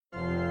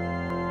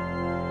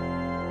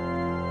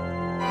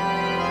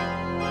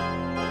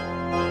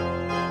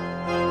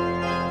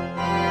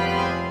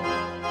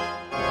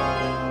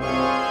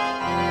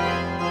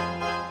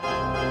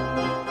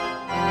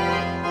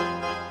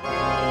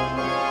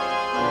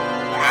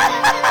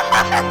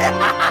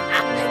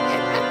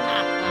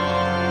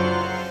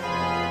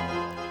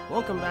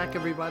Welcome back,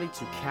 everybody,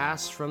 to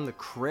Cast from the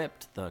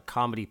Crypt, the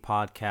comedy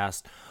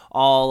podcast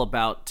all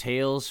about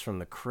tales from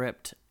the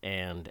crypt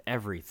and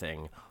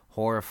everything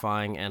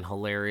horrifying and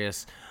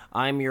hilarious.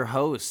 I'm your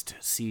host,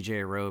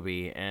 CJ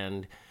Roby,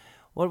 and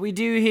what we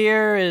do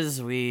here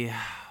is we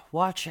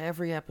watch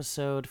every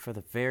episode for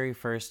the very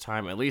first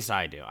time. At least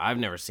I do. I've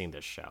never seen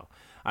this show.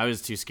 I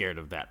was too scared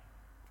of that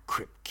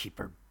Crypt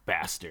Keeper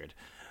bastard.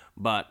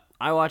 But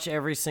I watch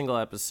every single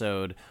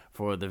episode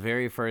for the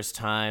very first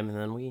time, and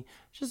then we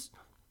just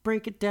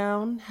break it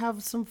down,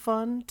 have some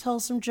fun, tell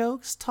some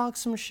jokes, talk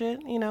some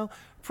shit,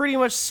 pretty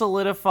much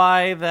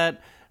solidify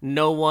that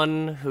no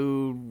one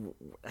who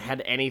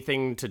had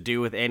anything to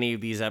do with any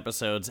of these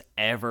episodes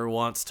ever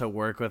wants to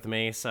work with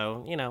me.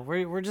 So,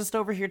 we're just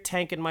over here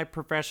tanking my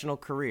professional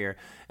career,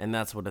 and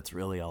that's what it's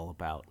really all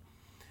about.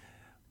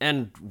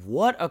 And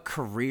what a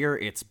career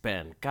it's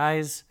been.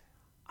 Guys,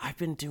 I've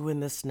been doing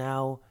this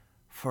now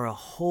for a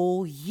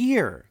whole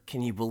year.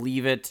 Can you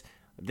believe it?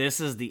 This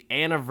is the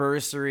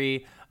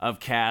anniversary of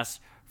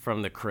Cast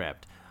from the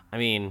Crypt. I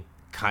mean,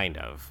 kind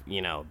of.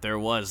 There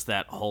was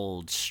that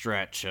whole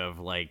stretch of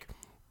like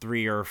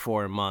 3 or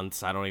 4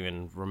 months, I don't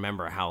even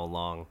remember how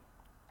long,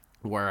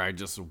 where I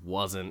just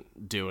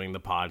wasn't doing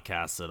the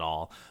podcast at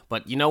all.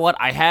 But you know what?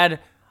 I had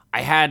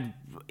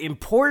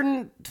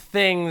important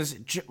things.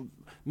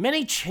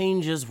 Many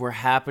changes were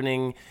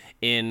happening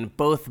in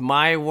both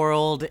my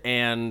world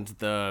and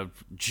the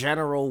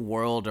general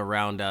world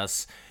around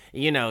us.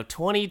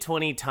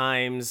 2020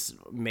 times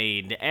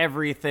made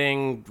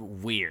everything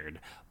weird,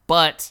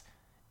 but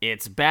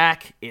it's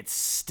back, it's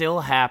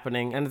still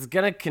happening, and it's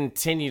gonna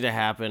continue to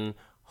happen,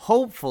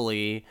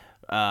 hopefully,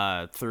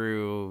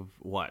 through,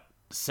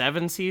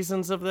 7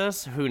 seasons of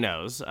this? Who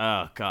knows?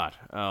 Oh, God.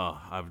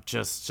 Oh, I'm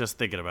just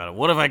thinking about it.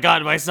 What have I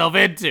gotten myself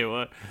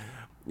into?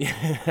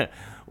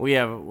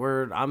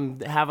 I'm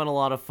having a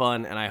lot of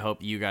fun, and I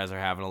hope you guys are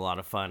having a lot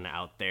of fun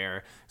out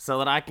there so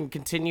that I can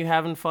continue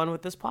having fun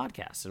with this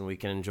podcast and we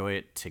can enjoy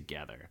it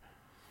together.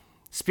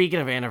 Speaking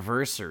of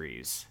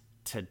anniversaries,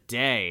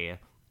 today,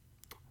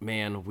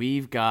 man,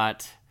 we've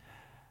got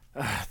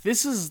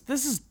this is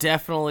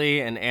definitely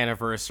an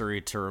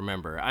anniversary to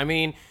remember. I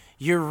mean,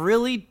 you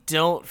really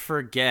don't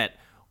forget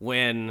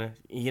when,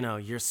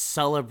 you're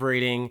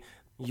celebrating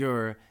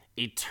your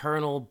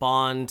eternal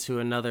bond to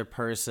another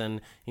person,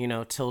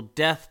 till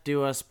death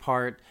do us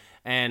part,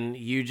 and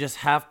you just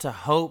have to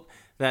hope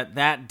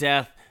that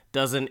death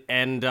doesn't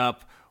end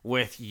up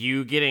with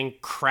you getting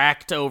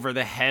cracked over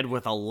the head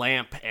with a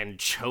lamp and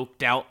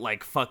choked out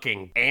like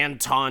fucking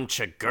Anton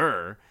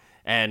Chigurh.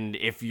 And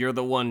if you're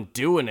the one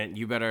doing it,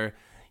 you better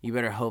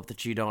hope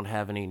that you don't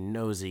have any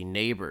nosy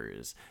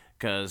neighbors,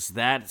 because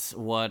that's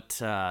what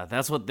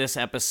this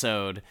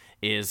episode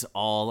is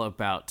all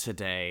about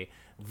today.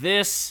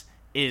 This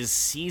is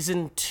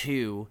Season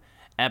 2,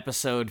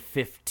 Episode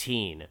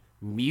 15,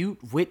 Mute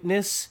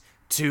Witness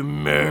to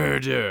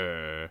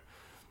Murder.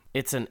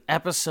 It's an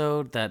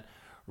episode that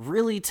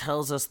really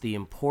tells us the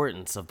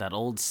importance of that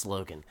old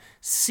slogan,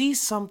 see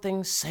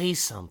something, say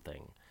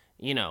something.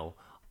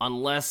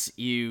 Unless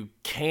you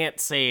can't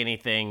say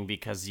anything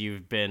because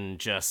you've been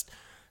just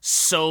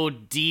so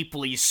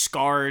deeply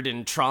scarred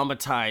and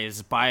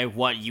traumatized by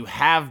what you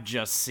have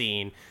just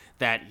seen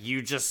that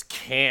you just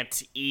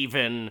can't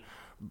even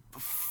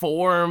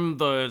form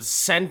the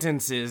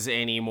sentences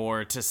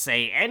anymore to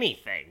say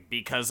anything,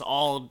 because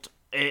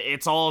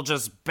it's all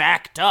just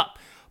backed up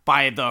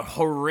by the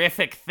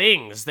horrific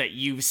things that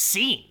you've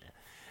seen.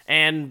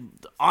 And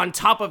on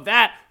top of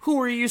that, who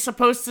are you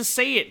supposed to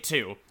say it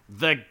to?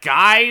 The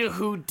guy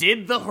who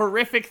did the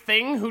horrific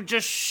thing who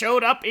just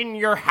showed up in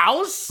your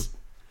house?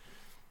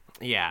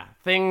 Yeah,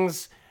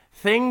 things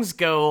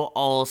go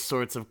all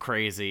sorts of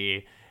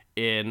crazy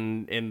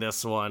in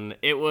this one.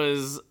 It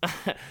was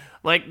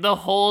like the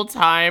whole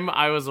time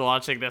I was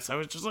watching this, I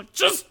was just like,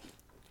 just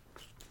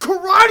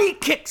karate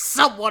kick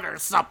someone or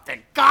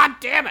something. God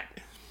damn it.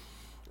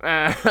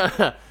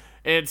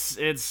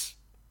 It's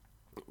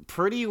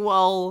pretty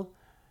well.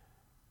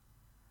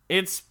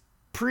 It's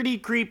pretty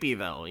creepy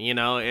though.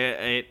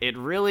 It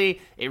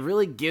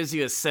really gives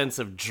you a sense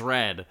of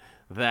dread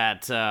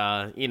that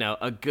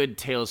a good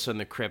Tales from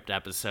the Crypt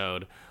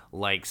episode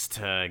likes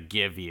to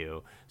give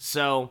you.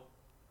 So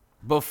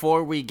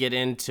before we get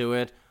into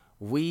it,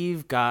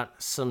 we've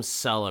got some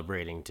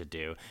celebrating to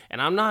do. And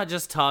I'm not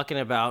just talking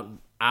about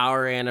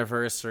our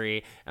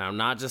anniversary, and I'm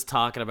not just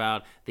talking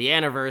about the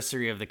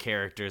anniversary of the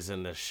characters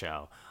in this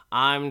show.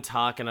 I'm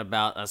talking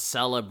about a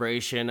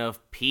celebration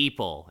of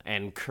people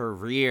and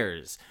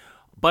careers,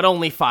 but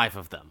only 5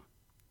 of them.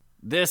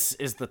 This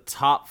is the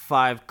top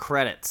 5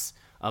 credits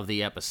of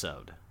the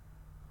episode.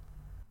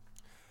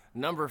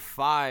 Number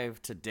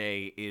 5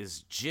 today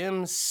is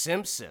Jim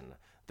Simpson,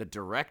 the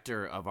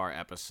director of our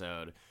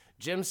episode.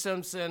 Jim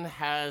Simpson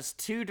has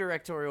 2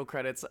 directorial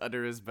credits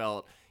under his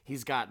belt.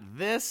 He's got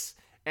this,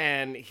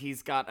 and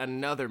he's got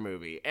another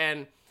movie.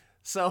 And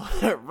So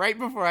right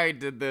before I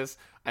did this,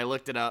 I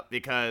looked it up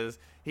because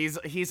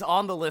he's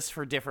on the list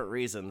for different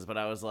reasons, but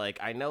I was like,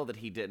 I know that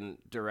he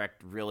didn't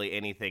direct really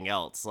anything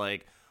else.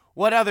 Like,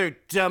 what other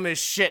dumb as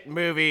shit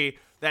movie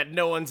that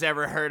no one's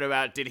ever heard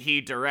about did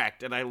he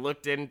direct? And I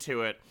looked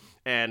into it,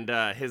 and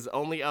his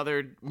only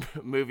other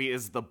movie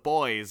is The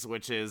Boys,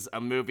 which is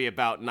a movie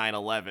about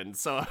 9/11.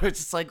 So I was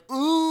just like,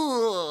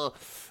 ooh,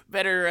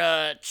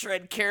 better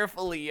tread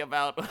carefully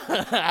about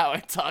how I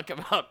talk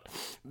about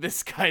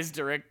this guy's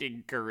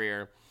directing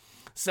career.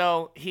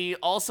 So he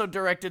also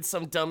directed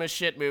some dumb as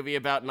shit movie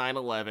about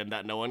 9/11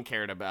 that no one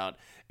cared about,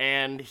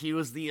 and he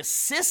was the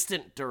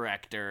assistant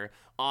director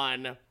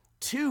on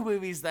two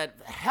movies that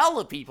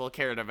hella people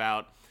cared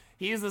about.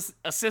 He's the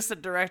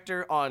assistant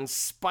director on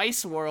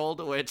Spice World,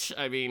 which,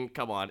 I mean,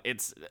 come on,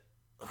 it's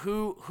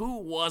who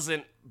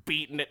wasn't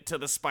beating it to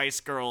the Spice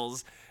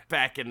Girls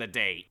back in the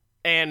day?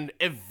 And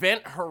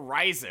Event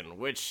Horizon,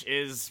 which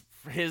is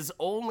his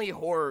only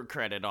horror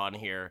credit on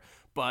here,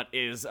 but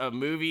is a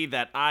movie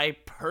that I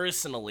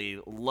personally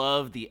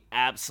love the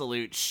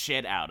absolute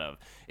shit out of.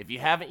 If you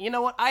haven't, you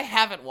know what? I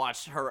haven't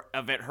watched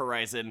Event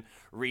Horizon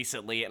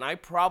recently, and I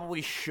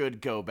probably should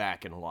go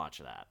back and watch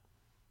that.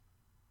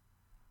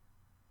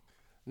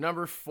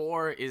 Number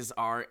 4 is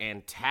our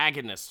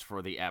antagonist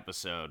for the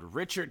episode.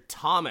 Richard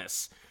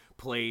Thomas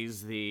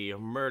plays the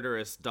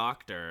murderous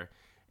doctor.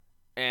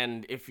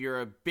 And if you're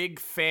a big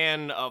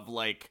fan of,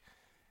 like,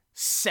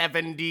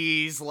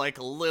 70s, like,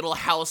 Little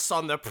House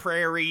on the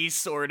Prairie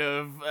sort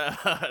of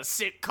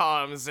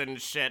sitcoms and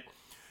shit,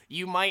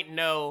 you might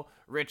know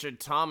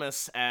Richard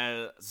Thomas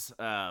as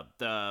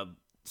the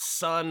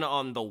son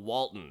on the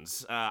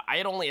Waltons. I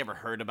had only ever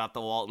heard about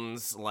the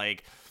Waltons.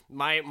 Like,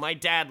 my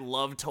dad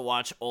loved to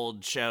watch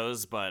old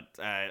shows, but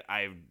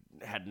I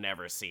had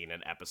never seen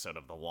an episode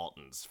of the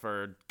Waltons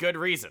for good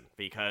reason,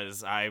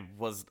 because I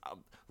was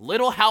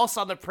Little House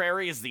on the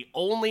Prairie is the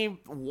only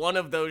one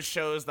of those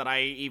shows that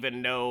I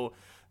even know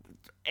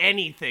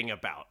anything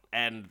about,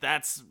 and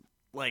that's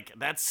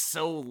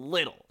so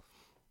little.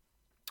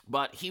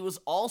 But he's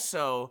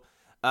also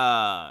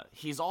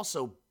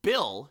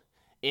Bill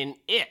in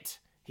It.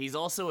 He's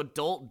also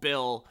adult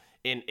Bill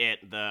in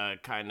It, the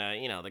kind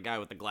of, the guy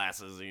with the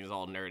glasses, and he's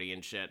all nerdy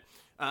and shit.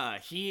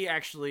 He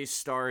actually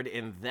starred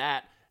in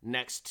that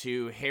next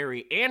to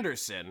Harry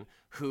Anderson,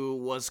 who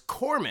was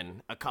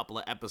Corman a couple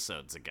of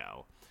episodes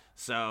ago.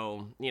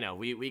 So,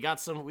 we got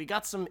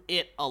some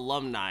It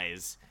alumni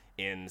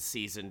in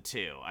season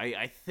 2.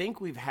 I think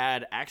we've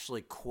had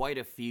actually quite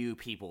a few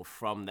people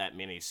from that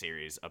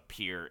miniseries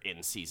appear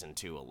in season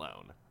 2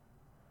 alone.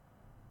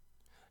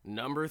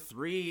 Number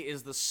 3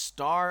 is the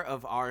star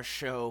of our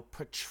show,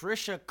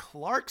 Patricia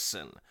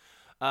Clarkson.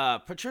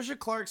 Patricia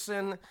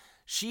Clarkson,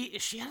 she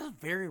had a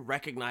very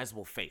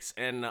recognizable face,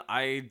 and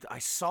I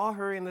saw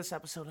her in this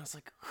episode, and I was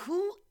like,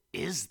 who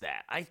is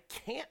that? I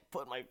can't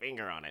put my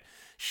finger on it.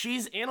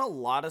 She's in a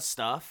lot of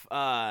stuff,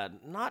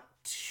 not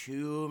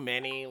too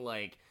many,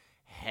 like,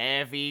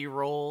 heavy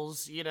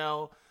roles,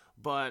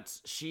 but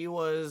she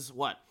was,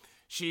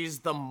 she's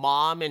the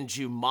mom in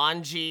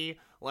Jumanji,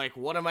 like,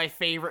 one of my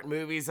favorite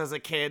movies as a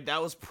kid.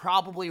 That was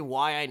probably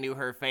why I knew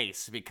her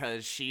face,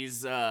 because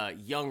she's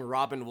young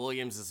Robin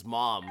Williams'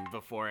 mom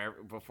before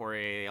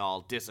they all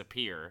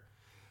disappear.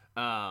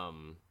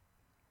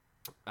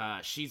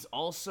 She's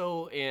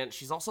also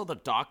the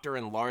doctor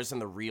in Lars and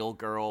the Real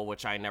Girl,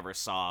 which I never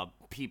saw.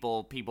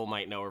 People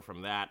might know her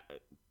from that.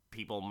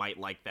 People might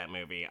like that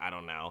movie. I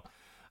don't know.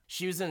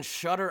 She was in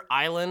Shutter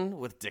Island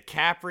with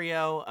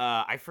DiCaprio.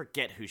 I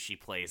forget who she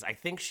plays. I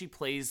think she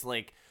plays,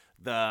 like,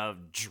 the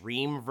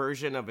dream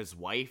version of his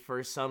wife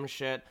or some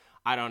shit.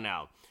 I don't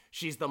know.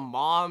 She's the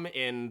mom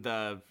in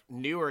the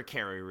newer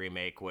Carrie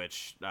remake,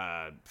 which,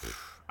 I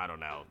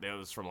don't know. It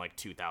was from, like,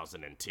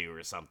 2002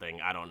 or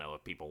something. I don't know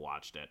if people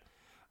watched it.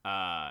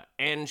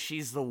 And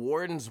she's the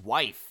warden's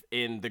wife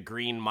in The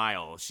Green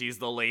Mile. She's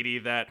the lady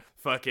that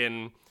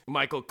fucking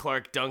Michael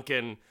Clark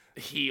Duncan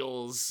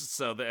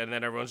heals, and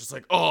then everyone's just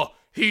like, oh,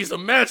 he's a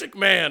magic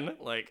man!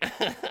 Like,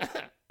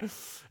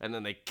 and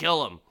then they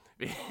kill him.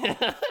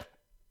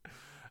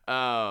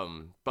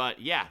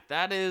 But yeah,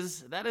 that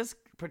is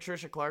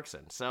Patricia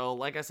Clarkson. So,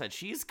 like I said,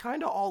 she's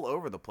kind of all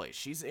over the place.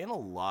 She's in a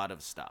lot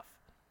of stuff.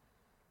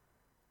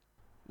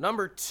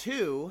 Number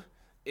 2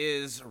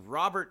 is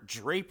Robert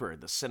Draper,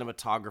 the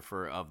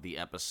cinematographer of the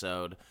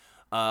episode.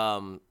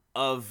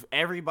 Of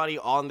everybody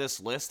on this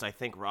list, I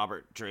think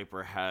Robert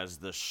Draper has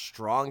the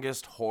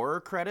strongest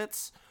horror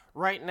credits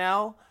right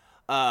now.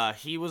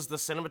 He was the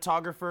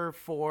cinematographer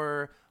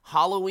for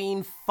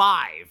Halloween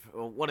 5.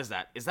 What is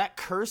that? Is that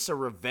Curse or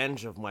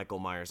Revenge of Michael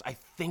Myers? I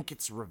think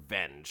it's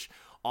Revenge.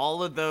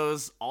 All of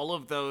those,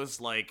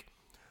 like,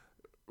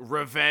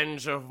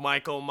 Revenge of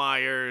Michael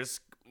Myers,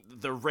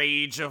 the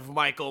Rage of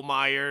Michael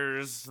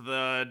Myers,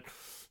 the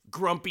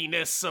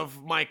Grumpiness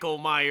of Michael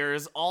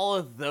Myers, all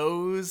of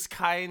those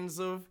kinds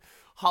of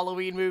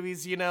Halloween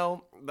movies,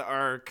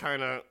 are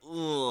kind of,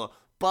 ugh.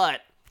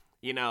 But,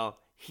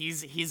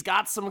 he's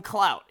got some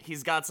clout.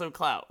 He's got some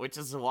clout, which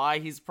is why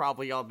he's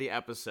probably on the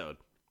episode.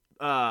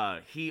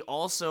 He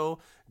also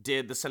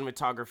did the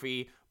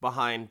cinematography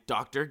behind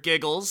Dr.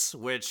 Giggles,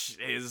 which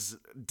is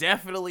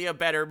definitely a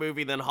better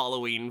movie than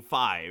Halloween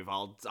 5.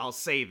 I'll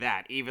say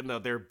that, even though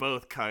they're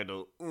both kind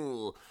of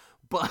ooh.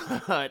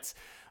 But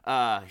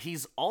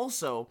he's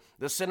also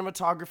the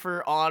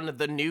cinematographer on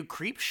the new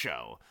Creep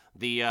Show,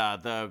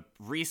 the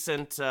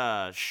recent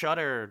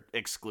Shudder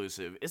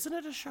exclusive. Isn't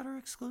it a Shudder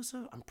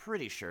exclusive? I'm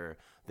pretty sure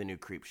the new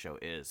Creep Show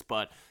is,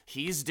 but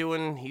he's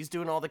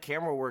doing all the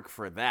camera work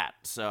for that.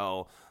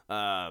 So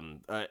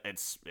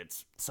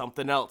it's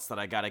something else that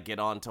I gotta get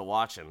on to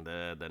watching,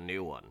 the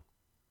new one.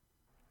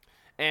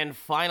 And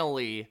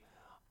finally,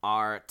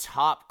 our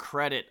top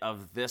credit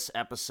of this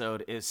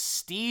episode is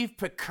Steve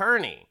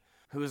Picerni,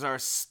 who's our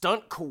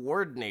stunt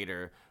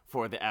coordinator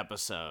for the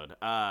episode.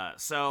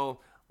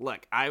 So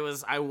look, I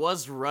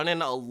was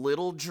running a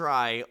little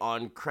dry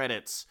on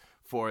credits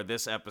for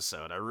this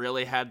episode. I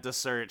really had to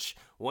search.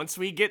 Once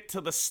we get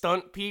to the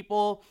stunt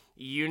people,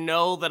 you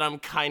know that I'm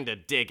kind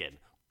of digging.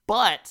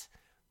 But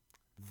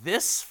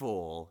this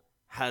fool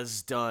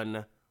has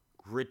done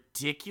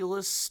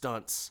ridiculous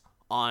stunts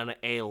on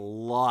a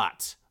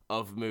lot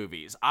of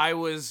movies. I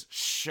was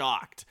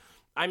shocked.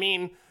 I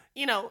mean,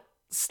 you know,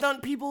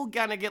 stunt people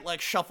kind of get like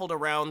shuffled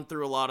around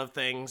through a lot of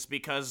things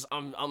because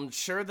I'm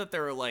sure that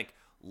there are like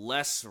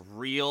less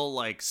real,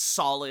 like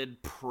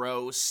solid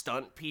pro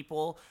stunt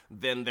people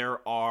than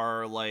there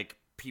are like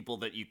people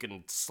that you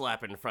can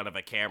slap in front of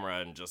a camera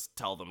and just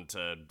tell them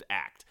to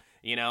act.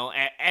 You know,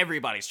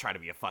 everybody's trying to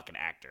be a fucking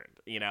actor,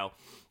 you know,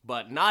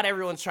 but not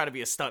everyone's trying to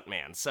be a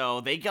stuntman.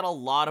 So they get a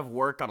lot of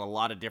work on a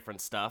lot of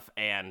different stuff,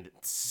 and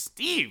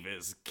Steve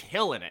is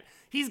killing it.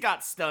 He's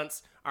got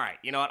stunts. All right,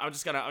 you know what? I'm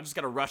just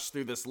gonna rush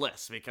through this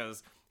list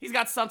because he's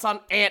got stunts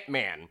on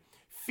Ant-Man,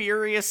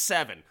 Furious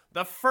 7,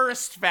 the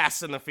first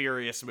Fast and the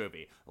Furious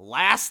movie,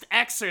 Last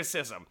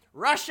Exorcism,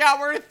 Rush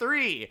Hour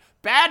 3,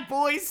 Bad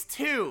Boys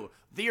 2,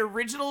 the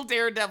original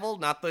Daredevil,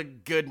 not the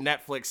good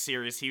Netflix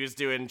series. He was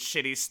doing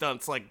shitty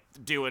stunts, like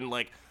doing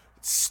like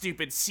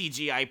stupid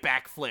CGI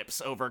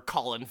backflips over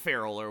Colin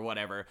Farrell or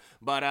whatever.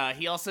 But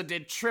he also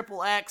did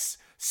Triple X,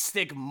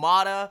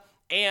 Stigmata,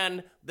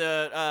 and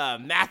the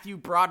Matthew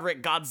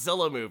Broderick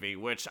Godzilla movie,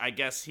 which I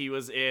guess he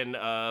was in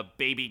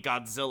Baby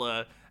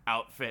Godzilla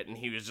outfit and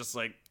he was just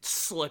like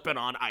slipping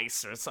on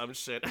ice or some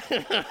shit.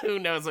 Who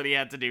knows what he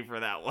had to do for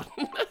that one.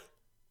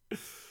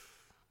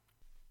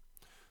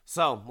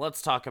 So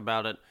let's talk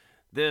about it.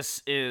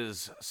 This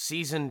is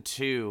season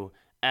 2,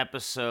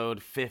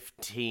 episode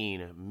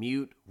 15,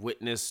 Mute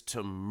Witness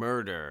to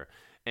Murder.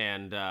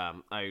 And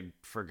I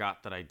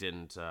forgot that I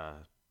didn't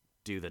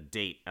do the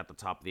date at the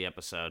top of the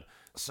episode.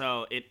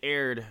 So it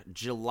aired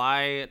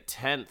July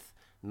 10th,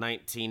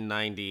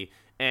 1990,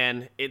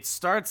 and it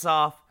starts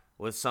off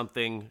with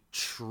something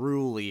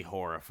truly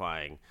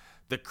horrifying.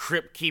 The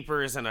Crypt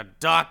Keeper is in a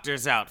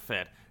doctor's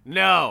outfit.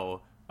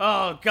 No!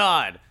 Oh,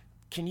 God!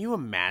 Can you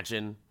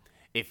imagine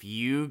if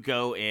you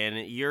go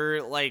in,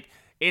 you're like,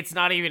 it's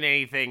not even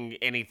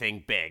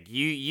anything big.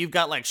 You've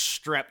got like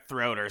strep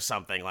throat or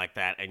something like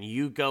that, and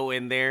you go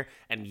in there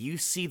and you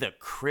see the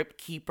Crypt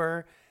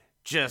Keeper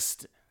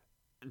just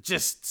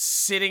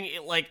sitting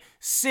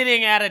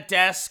at a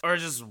desk or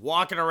just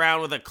walking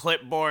around with a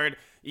clipboard.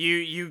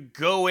 You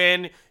go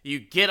in, you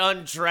get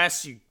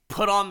undressed, you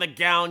put on the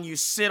gown, you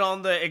sit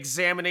on the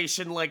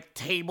examination like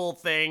table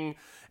thing,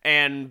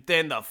 and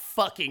then the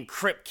fucking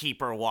Crypt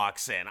Keeper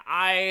walks in.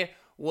 I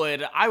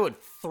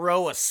would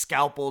throw a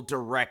scalpel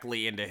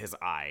directly into his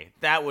eye.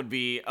 That would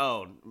be,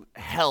 oh,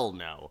 hell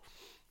no.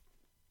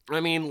 I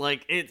mean,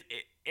 like,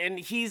 and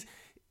he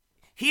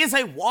is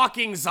a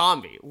walking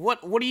zombie.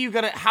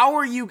 How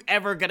are you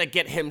ever gonna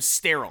get him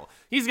sterile?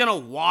 He's gonna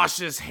wash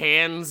his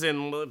hands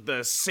in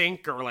the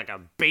sink or like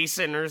a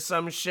basin or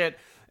some shit,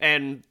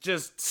 and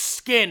just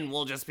skin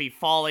will just be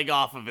falling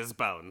off of his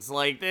bones.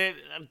 Like,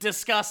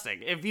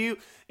 disgusting.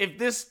 If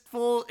this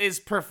fool is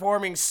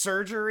performing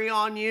surgery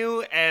on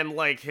you and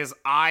like his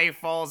eye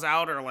falls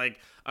out or like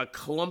a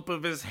clump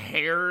of his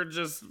hair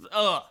just,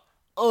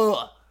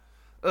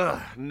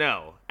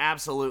 no,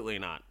 absolutely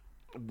not.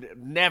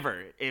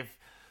 Never.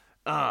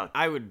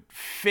 I would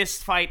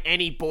fist fight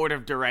any board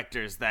of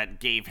directors that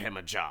gave him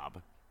a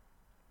job.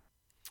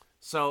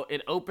 So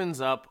it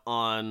opens up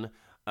on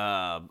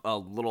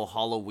a little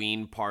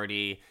Halloween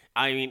party.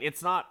 I mean,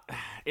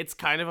 it's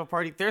kind of a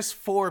party. There's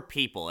 4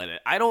 people in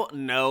it. I don't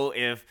know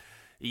if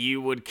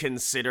you would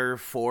consider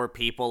 4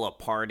 people a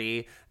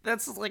party.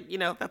 That's like, you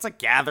know, that's a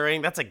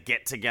gathering. That's a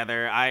get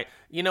together.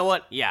 You know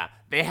what? Yeah,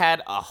 they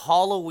had a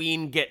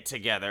Halloween get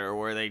together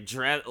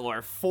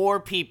where 4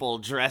 people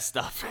dressed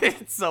up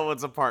in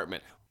someone's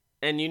apartment.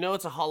 And you know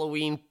it's a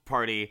Halloween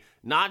party,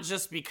 not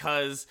just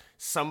because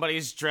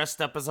somebody's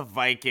dressed up as a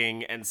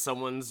Viking and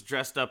someone's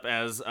dressed up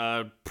as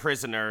a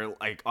prisoner,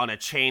 like on a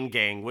chain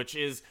gang, which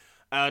is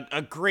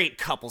a great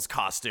couple's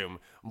costume,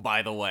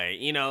 by the way.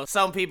 You know,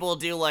 some people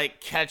do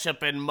like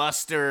ketchup and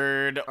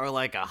mustard or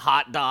like a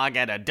hot dog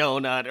and a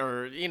donut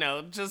or, you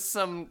know, just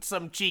some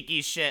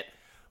cheeky shit.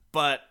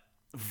 But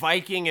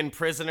Viking and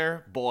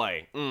prisoner,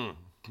 boy,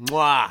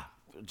 mwah,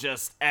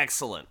 just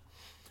excellent.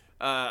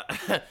 Uh,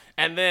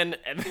 and then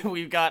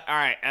we've got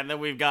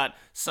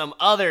some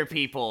other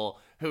people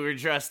who are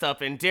dressed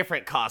up in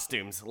different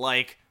costumes,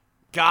 like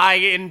guy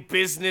in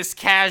business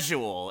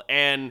casual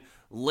and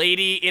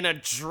lady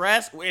in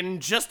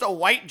just a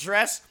white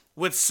dress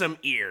with some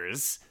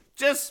ears.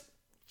 Just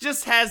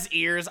has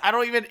ears.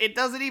 It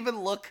doesn't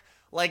even look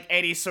like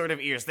any sort of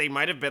ears. They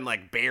might have been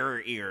like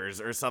bear ears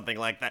or something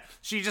like that.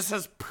 She just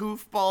has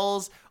poof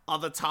balls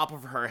on the top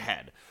of her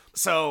head.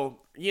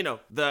 So,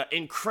 the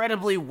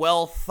incredibly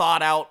well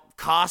thought out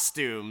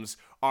costumes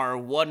are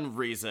one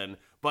reason,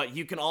 but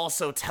you can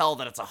also tell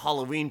that it's a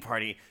Halloween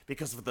party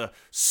because of the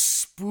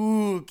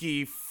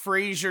spooky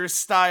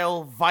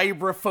Frasier-style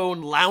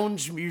vibraphone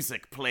lounge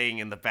music playing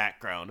in the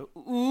background.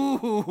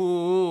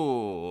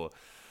 Ooh.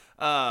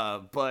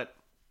 But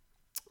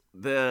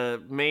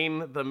the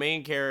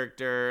main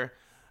character,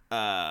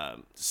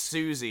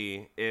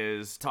 Susie,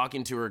 is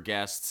talking to her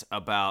guests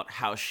about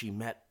how she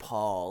met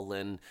Paul,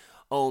 and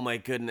oh my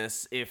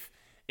goodness, if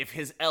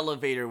his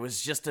elevator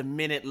was just a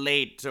minute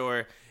late,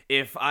 or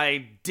if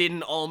I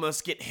didn't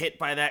almost get hit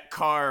by that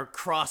car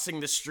crossing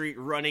the street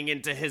running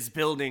into his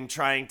building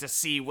trying to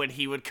see when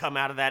he would come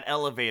out of that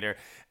elevator,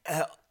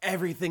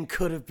 everything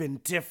could have been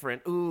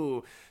different.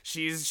 Ooh,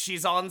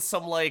 she's on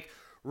some like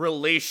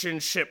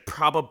relationship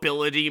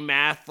probability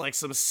math, like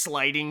some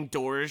sliding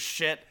doors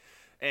shit.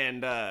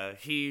 And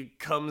he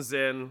comes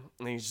in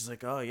and he's just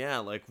like, oh yeah,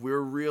 like we're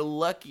real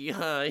lucky,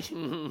 huh?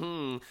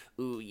 Ooh,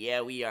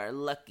 yeah, we are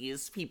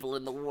luckiest people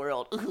in the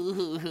world.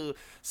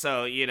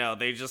 So,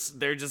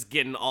 they're just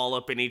getting all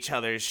up in each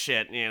other's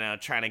shit,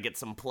 trying to get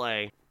some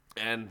play.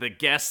 And the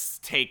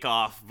guests take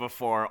off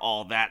before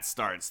all that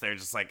starts. They're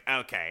just like,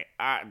 okay,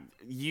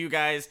 you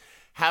guys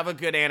have a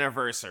good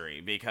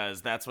anniversary,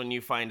 because that's when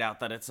you find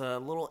out that it's a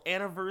little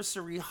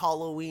anniversary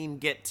Halloween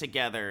get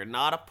together,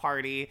 not a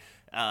party,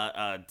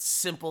 a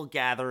simple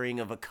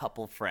gathering of a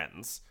couple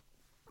friends.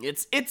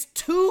 It's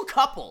two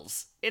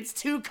couples. It's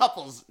two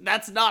couples.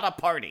 That's not a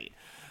party.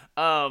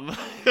 So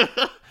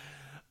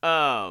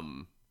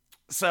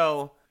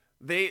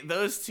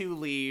those two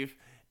leave,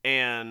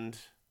 and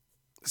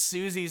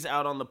Susie's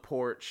out on the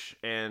porch,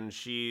 and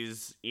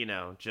she's,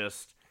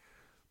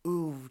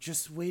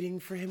 just waiting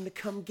for him to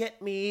come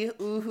get me.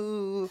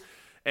 Ooh.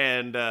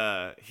 And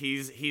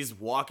he's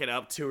walking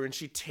up to her, and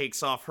she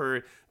takes off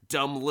her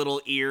dumb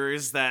little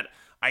ears that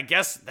I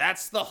guess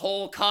that's the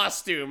whole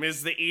costume,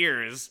 is the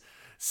ears.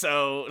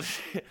 So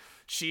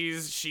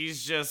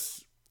she's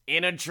just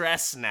in a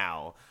dress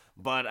now.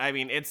 But I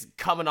mean, it's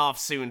coming off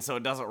soon, so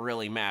it doesn't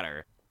really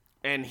matter.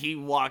 And he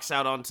walks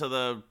out onto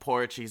the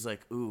porch. He's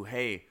like, ooh,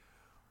 hey,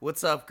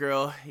 what's up,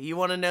 girl? You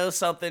want to know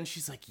something?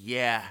 She's like,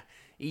 yeah,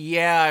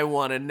 I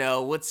want to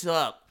know. What's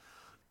up?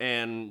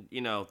 And,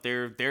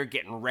 they're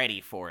getting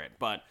ready for it.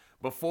 But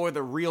before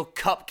the real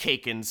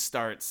cupcaking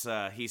starts,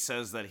 he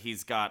says that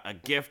he's got a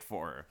gift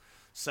for her.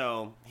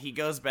 So he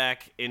goes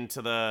back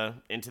into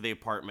the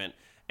apartment,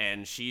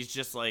 and she's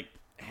just like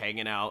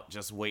hanging out,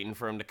 just waiting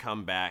for him to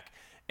come back.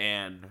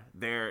 And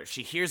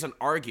she hears an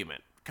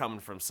argument coming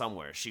from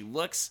somewhere. She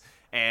looks,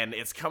 and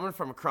it's coming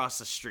from across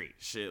the street.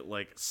 She,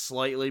 like,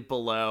 slightly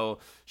below,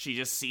 she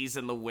just sees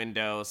in the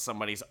window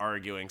somebody's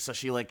arguing. So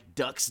she, like,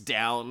 ducks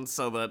down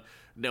so that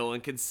no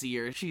one can see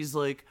her. She's,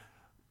 like,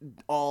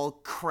 all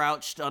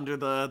crouched under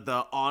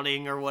the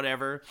awning or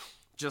whatever,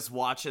 just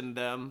watching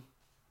them.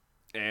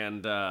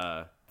 And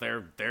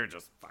they're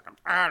just fucking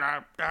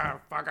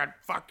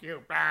fuck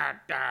you.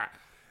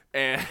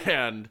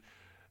 And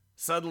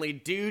suddenly,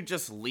 dude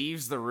just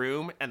leaves the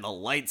room, and the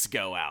lights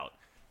go out.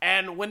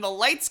 And when the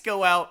lights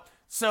go out,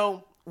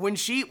 so when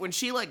she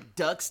like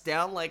ducks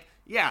down, like,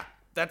 yeah,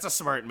 that's a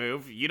smart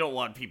move. You don't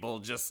want people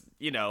just,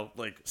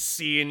 like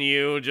seeing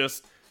you,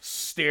 just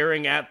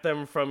staring at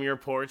them from your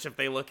porch if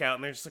they look out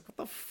and they're just like, what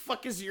the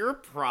fuck is your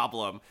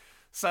problem?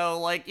 So,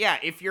 like, yeah,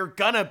 if you're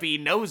gonna be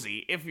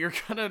nosy, if you're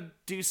gonna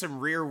do some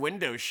rear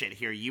window shit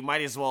here, you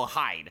might as well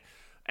hide.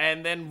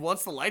 And then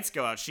once the lights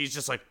go out, she's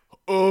just like,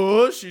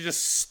 oh, she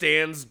just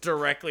stands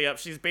directly up.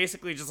 She's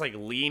basically just like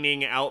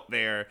leaning out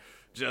there,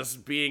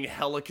 just being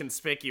hella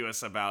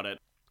conspicuous about it.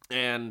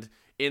 And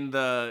in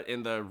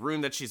the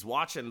room that she's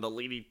watching, the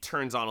lady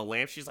turns on a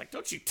lamp. She's like,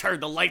 don't you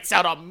turn the lights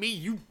out on me,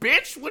 you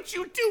bitch. What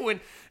you doing?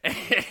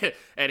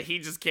 And he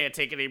just can't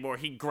take it anymore.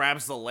 He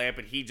grabs the lamp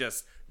and he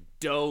just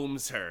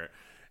domes her.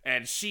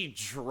 And she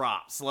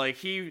drops. Like,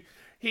 he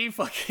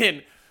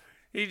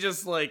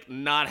just, like,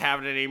 not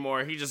having it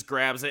anymore. He just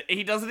grabs it.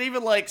 He doesn't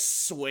even, like,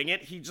 swing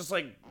it. He just,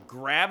 like,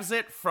 grabs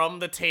it from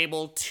the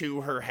table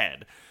to her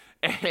head.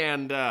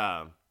 And,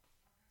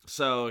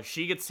 so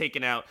she gets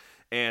taken out,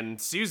 and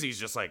Susie's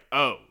just like,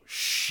 oh,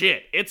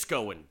 shit, it's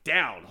going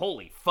down.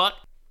 Holy fuck.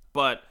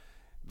 But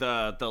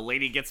the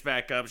lady gets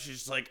back up. She's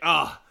just like,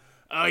 oh,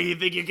 you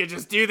think you can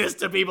just do this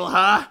to people,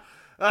 huh?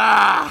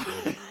 Ah!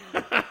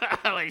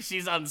 Like,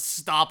 she's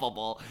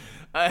unstoppable.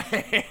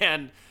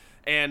 And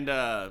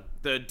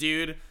the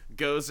dude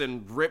goes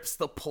and rips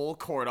the pull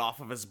cord off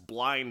of his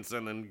blinds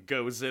and then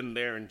goes in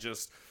there and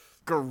just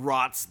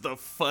garrots the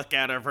fuck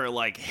out of her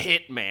like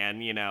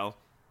Hitman,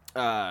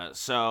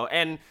 So,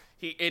 and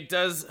It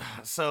does.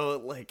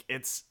 So like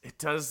it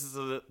does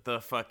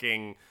the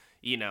fucking,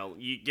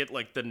 you get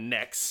like the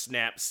neck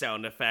snap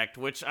sound effect,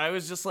 which I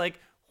was just like,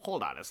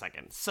 hold on a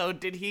second. So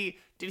did he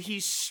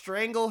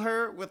strangle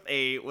her with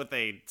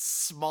a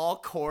small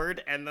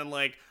cord and then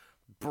like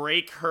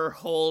break her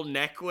whole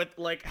neck with,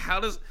 like, how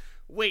does,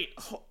 wait,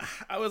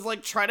 I was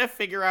like trying to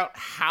figure out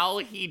how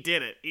he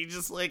did it. He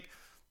just like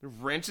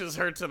wrenches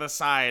her to the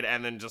side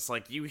and then just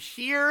like you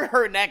hear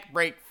her neck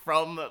break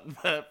from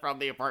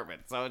the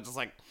apartment. So it's just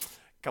like,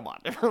 come on,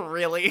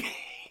 really?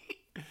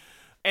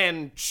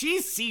 And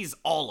she sees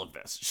all of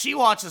this. She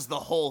watches the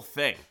whole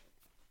thing.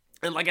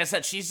 And like I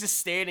said, she's just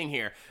standing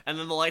here, and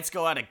then the lights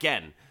go out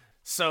again.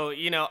 So,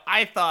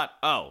 I thought,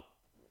 oh,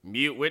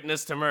 mute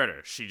witness to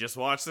murder. She just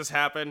watched this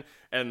happen,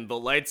 and the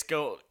lights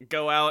go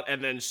out,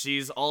 and then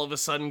she's all of a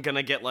sudden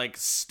gonna get, like,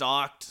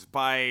 stalked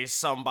by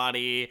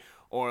somebody,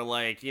 or,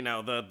 like,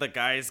 the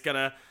guy's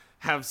gonna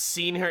have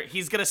seen her.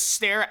 He's gonna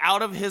stare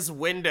out of his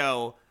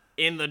window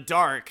in the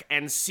dark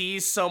and see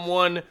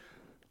someone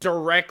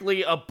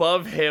directly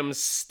above him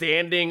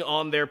standing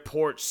on their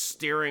porch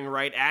staring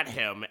right at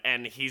him,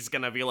 and he's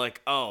gonna be like,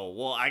 oh,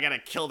 well, I gotta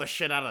kill the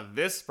shit out of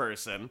this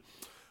person.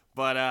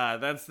 But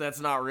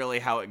that's not really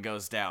how it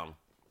goes down.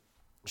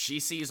 She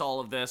sees all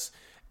of this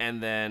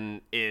and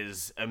then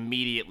is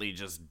immediately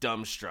just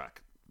dumbstruck,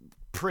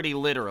 pretty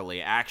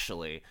literally,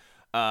 actually.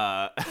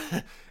 And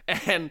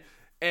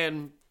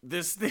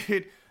this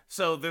dude,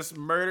 so this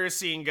murder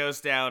scene goes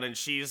down and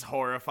she's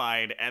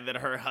horrified, and then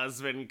her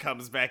husband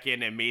comes back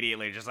in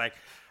immediately, just like,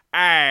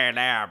 hey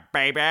there,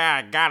 baby,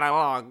 I got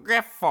a little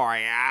gift for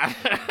you.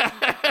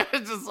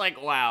 Just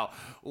like, wow,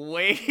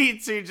 way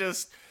to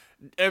just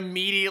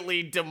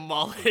immediately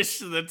demolish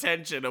the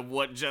tension of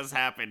what just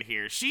happened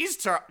here. She's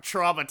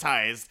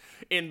traumatized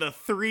in the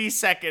 3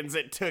 seconds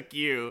it took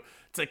you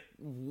to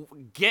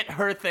get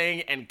her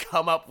thing and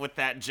come up with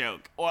that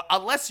joke. Or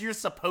unless you're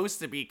supposed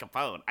to be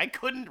Capone. I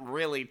couldn't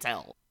really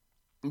tell.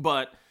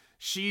 But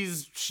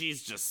she's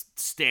just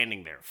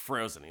standing there,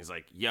 frozen. He's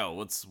like, yo,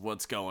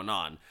 what's going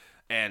on?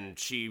 And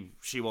she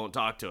won't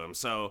talk to him.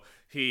 So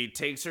he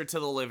takes her to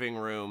the living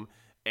room,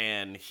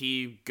 and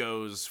he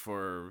goes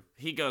for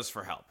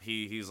help.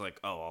 He's like,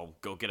 oh, I'll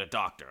go get a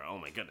doctor. Oh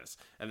my goodness.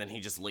 And then he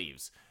just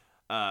leaves.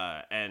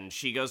 And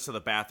she goes to the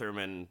bathroom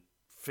and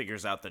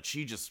figures out that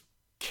she just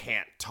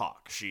can't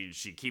talk. She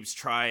keeps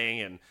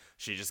trying and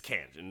she just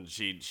can't. And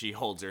she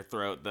holds her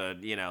throat,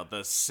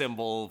 the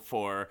symbol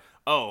for,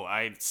 oh,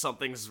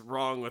 something's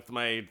wrong with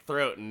my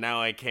throat and now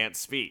I can't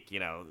speak,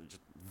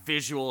 just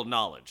visual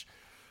knowledge.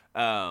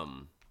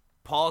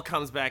 Paul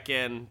comes back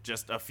in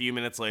just a few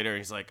minutes later and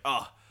he's like,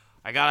 oh,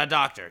 I got a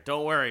doctor.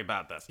 Don't worry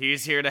about this.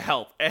 He's here to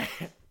help.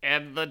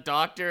 And the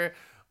doctor,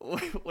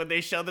 when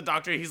they show the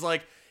doctor, he's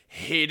like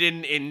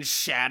hidden in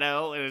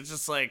shadow. And it's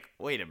just like,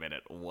 wait a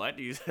minute, what?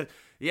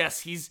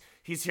 Yes, he's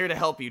here to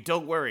help you.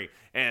 Don't worry.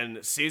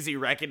 And Susie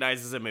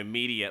recognizes him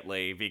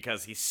immediately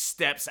because he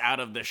steps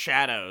out of the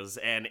shadows,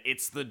 and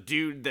it's the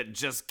dude that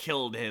just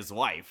killed his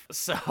wife.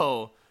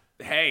 So,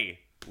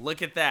 hey,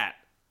 look at that.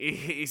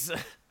 He's a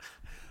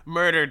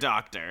murder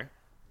doctor.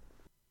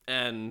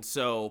 And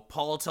so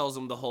Paul tells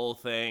him the whole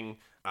thing.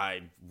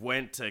 I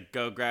went to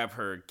go grab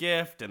her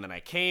gift, and then I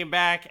came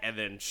back, and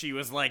then she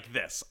was like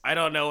this. I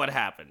don't know what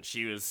happened.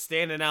 She was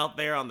standing out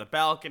there on the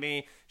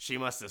balcony. She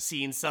must have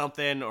seen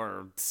something,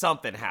 or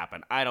something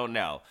happened. I don't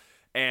know.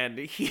 And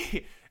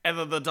and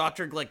then the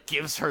doctor like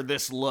gives her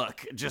this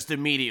look just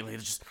immediately,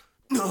 just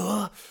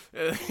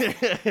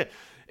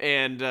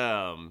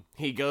and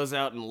he goes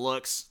out and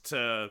looks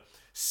to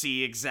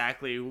see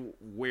exactly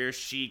where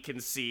she can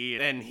see,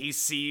 and he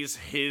sees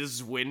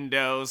his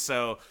window,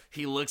 so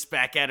he looks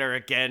back at her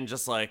again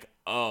just like,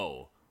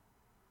 oh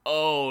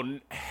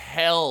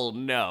hell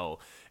no.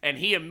 And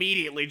he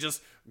immediately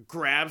just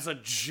grabs a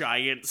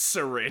giant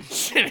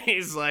syringe and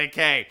he's like,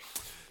 hey,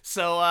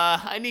 so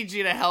I need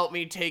you to help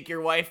me take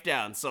your wife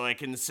down so I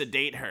can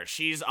sedate her.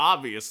 She's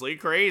obviously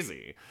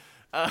crazy.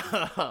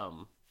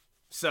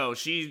 So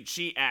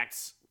she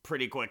acts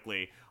pretty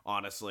quickly,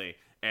 honestly.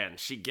 And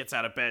she gets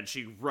out of bed,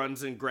 she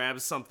runs and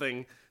grabs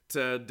something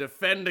to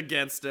defend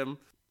against him,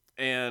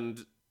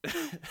 and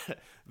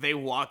they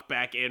walk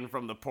back in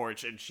from the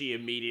porch, and she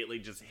immediately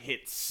just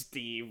hits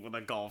Steve with a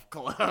golf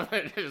club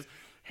and just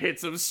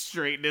hits him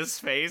straight in his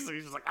face, and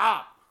he's just like,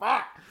 ah,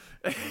 fuck!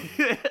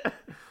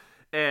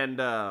 And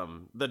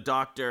the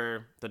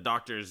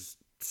doctor's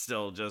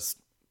still just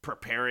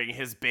preparing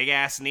his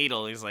big-ass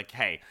needle. He's like,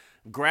 hey,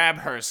 grab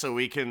her so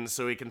we can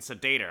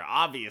sedate her.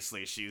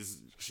 Obviously,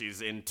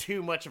 she's in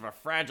too much of a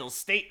fragile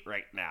state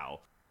right now.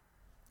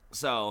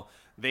 So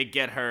they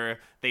get her,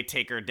 they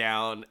take her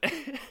down.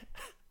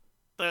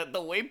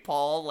 The way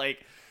Paul,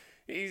 like,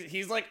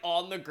 he's like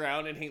on the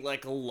ground and he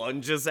like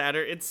lunges at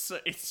her. It's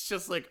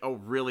just like a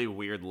really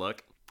weird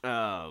look.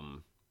 But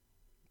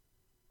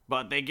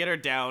they get her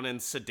down and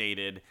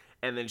sedated,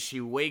 and then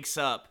she wakes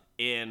up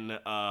in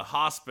a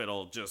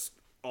hospital just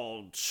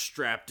all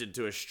strapped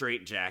into a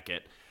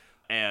straitjacket.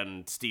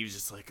 And Steve's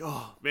just like,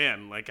 oh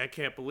man, like I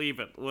can't believe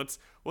it.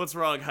 What's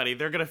wrong, honey?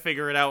 They're gonna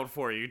figure it out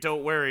for you.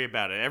 Don't worry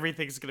about it.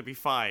 Everything's gonna be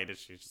fine. And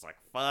she's just like,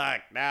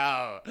 fuck,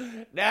 no,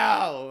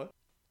 no.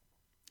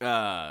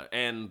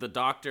 And the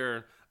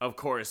doctor, of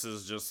course,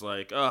 is just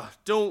like,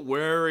 don't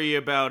worry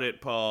about it,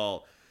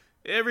 Paul.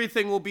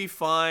 Everything will be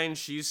fine.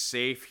 She's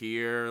safe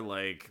here.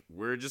 Like,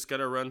 we're just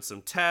gonna run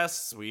some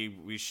tests.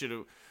 We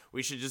should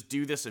just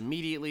do this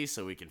immediately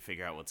so we can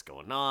figure out what's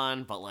going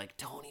on. But, like,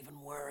 don't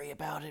even worry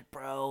about it,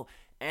 bro.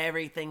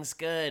 Everything's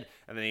good.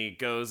 And then he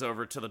goes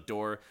over to the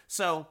door.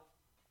 So,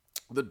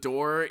 the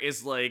door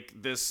is like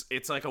this,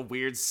 it's like a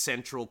weird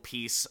central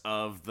piece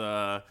of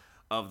the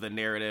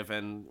narrative,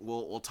 and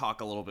we'll talk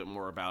a little bit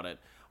more about it.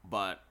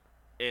 But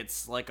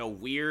it's like a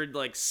weird,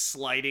 like,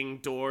 sliding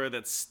door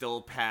that's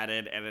still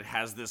padded, and it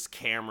has this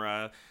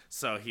camera,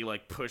 so he,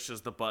 like,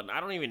 pushes the button. I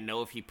don't even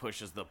know if he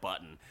pushes the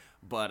button,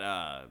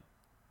 but,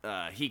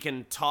 he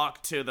can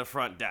talk to the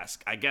front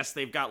desk. I guess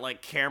they've got,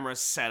 like, cameras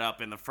set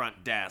up in the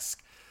front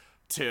desk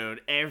to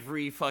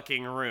every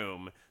fucking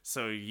room,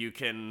 so you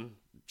can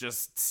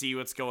just see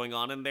what's going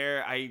on in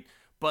there. I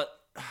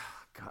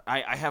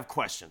have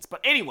questions.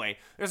 But anyway,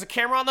 there's a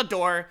camera on the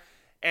door,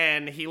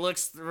 and he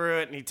looks through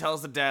it, and he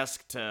tells the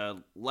desk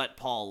to let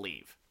Paul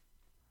leave.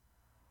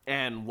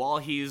 And while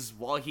he's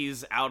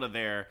out of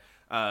there,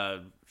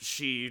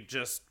 she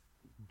just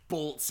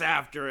bolts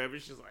after him,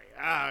 and she's like,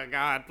 oh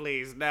God,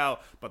 please, no.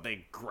 But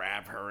they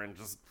grab her and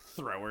just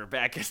throw her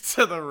back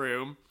into the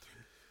room.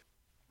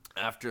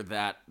 After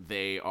that,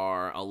 they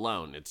are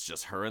alone. It's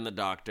just her and the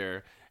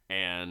doctor.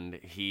 And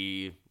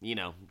he,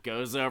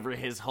 goes over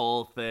his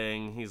whole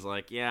thing. He's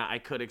like, yeah, I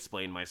could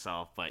explain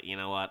myself, but you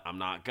know what? I'm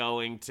not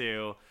going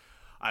to.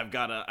 I've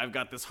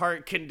got this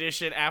heart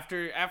condition.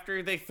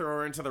 After they throw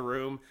her into the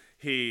room,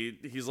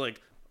 he's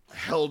like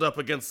held up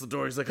against the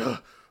door. He's like,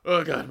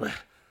 oh God,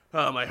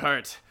 my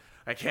heart.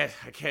 I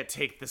can't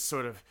take this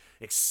sort of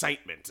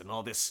excitement and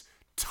all this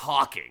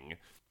talking.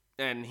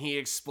 And he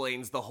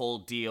explains the whole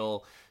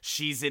deal.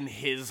 She's in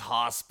his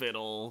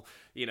hospital.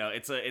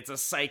 It's a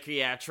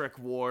psychiatric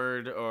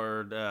ward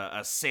or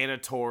a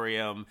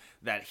sanatorium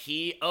that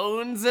he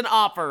owns and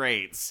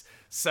operates.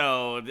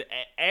 So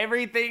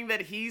everything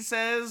that he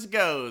says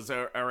goes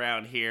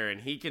around here, and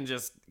he can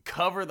just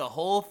cover the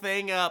whole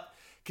thing up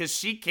because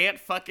she can't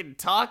fucking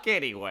talk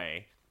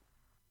anyway.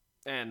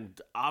 And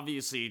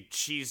obviously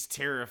she's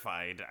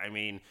terrified. I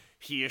mean,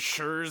 he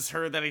assures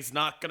her that he's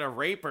not gonna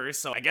rape her,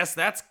 so I guess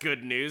that's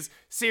good news.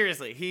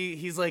 Seriously,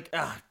 he's like,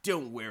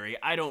 don't worry,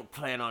 I don't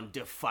plan on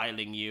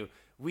defiling you.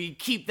 We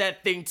keep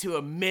that thing to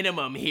a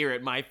minimum here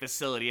at my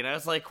facility. And I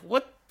was like,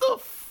 what the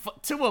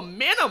fuck? To a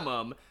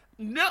minimum?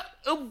 No,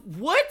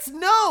 what?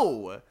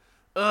 No!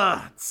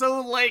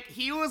 So, like,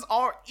 he was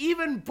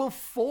even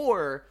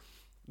before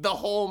the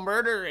whole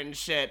murder and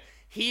shit,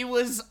 he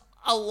was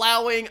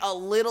allowing a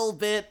little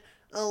bit,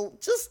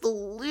 just a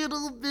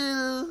little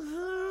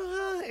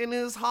bit in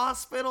his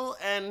hospital,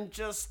 and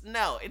just,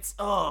 no, it's,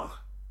 oh,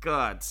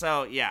 God.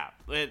 So, yeah,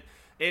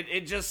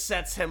 it just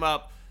sets him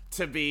up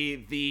to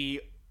be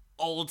the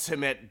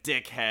ultimate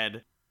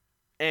dickhead.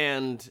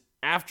 And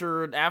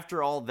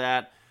after all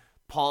that,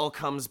 Paul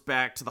comes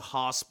back to the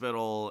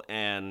hospital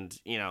and,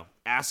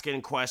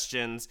 asking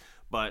questions,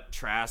 but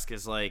Trask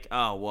is like,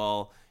 oh,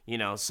 well,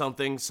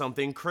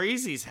 something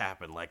crazy's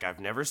happened. Like, I've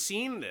never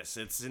seen this.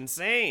 It's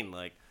insane.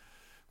 Like,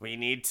 we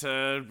need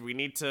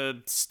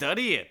to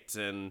study it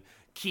and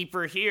keep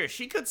her here.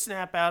 She could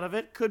snap out of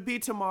it. Could be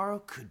tomorrow.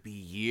 Could be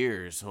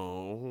years.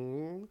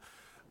 Oh.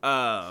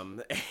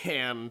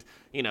 And,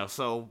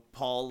 so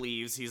Paul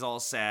leaves. He's all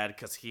sad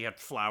because he had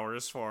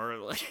flowers for her.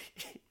 Like,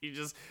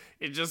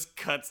 it just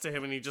cuts to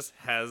him and he just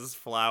has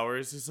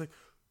flowers. He's like,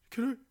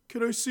 can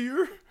I see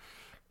her?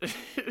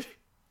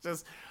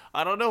 Just,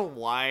 I don't know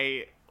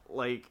why,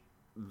 like,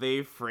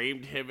 they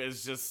framed him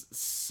as just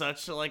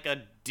such, like,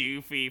 a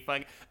doofy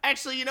fuck.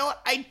 Actually, you know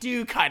what? I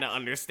do kind of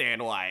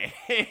understand why.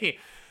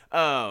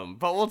 But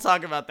we'll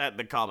talk about that in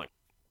the comic.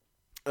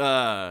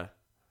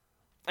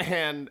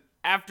 And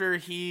after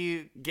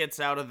he gets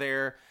out of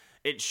there,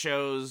 it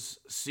shows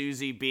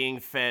Susie being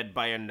fed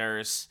by a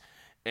nurse,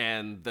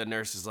 and the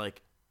nurse is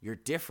like, you're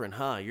different,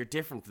 huh? You're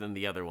different than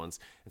the other ones.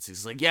 And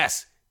Susie's like,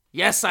 yes,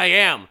 I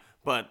am.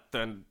 But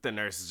then the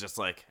nurse is just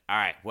like, all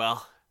right,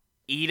 well,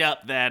 eat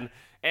up then.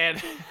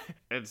 And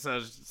so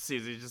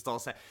Susie's just all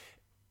sad.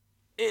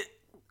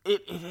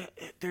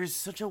 There's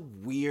such a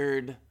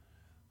weird,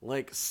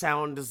 like,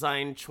 sound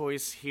design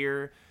choice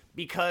here,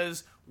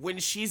 because when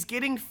she's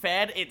getting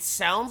fed, it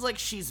sounds like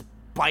she's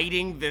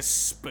biting this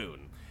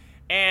spoon.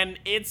 And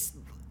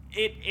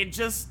it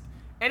just,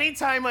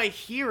 anytime I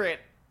hear it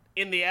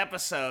in the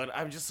episode,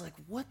 I'm just like,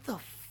 what the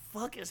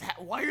fuck is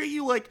why are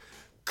you, like,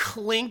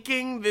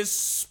 clinking this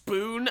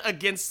spoon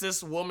against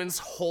this woman's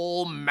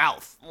whole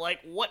mouth? Like,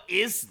 what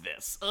is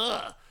this?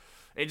 Ugh.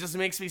 It just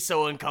makes me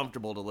so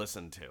uncomfortable to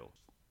listen to.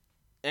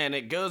 And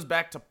it goes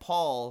back to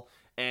Paul,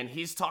 and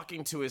he's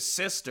talking to his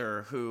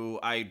sister, who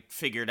I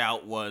figured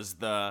out was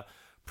the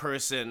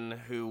person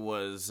who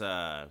was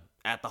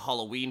at the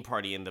Halloween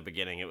party in the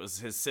beginning. It was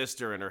his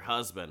sister and her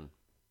husband.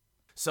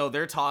 So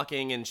they're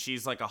talking, and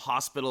she's like a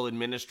hospital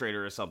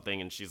administrator or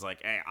something, and she's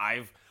like, hey,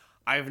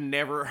 I've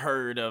never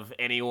heard of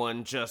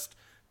anyone just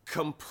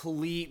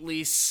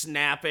completely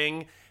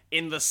snapping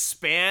in the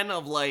span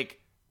of like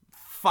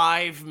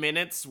 5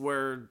 minutes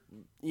where,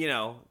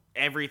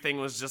 everything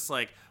was just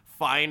like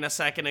fine a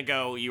second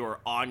ago. You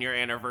were on your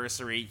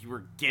anniversary, you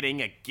were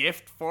getting a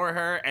gift for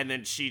her, and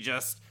then she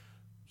just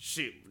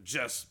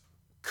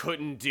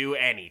couldn't do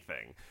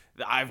anything.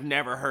 I've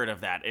never heard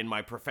of that in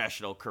my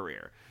professional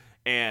career.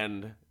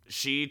 And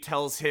she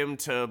tells him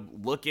to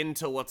look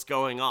into what's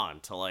going on,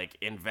 to like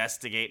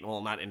investigate,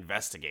 well, not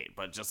investigate,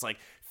 but just like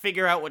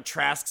figure out what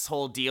Trask's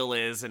whole deal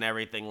is and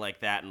everything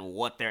like that, and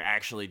what they're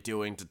actually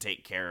doing to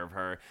take care of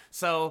her.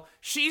 So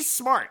she's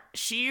smart.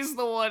 She's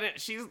the one,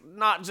 she's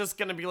not just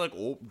gonna be like,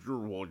 oh,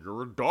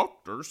 you're a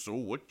doctor, so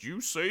what you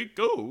say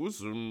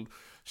goes. And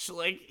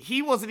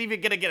he wasn't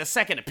even gonna get a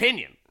second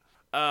opinion.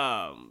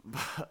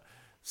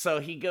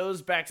 So he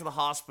goes back to the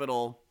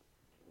hospital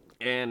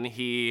and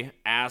he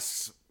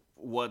asks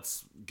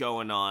what's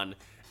going on,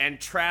 and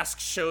Trask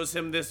shows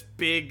him this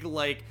big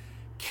like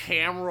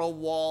camera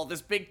wall,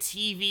 this big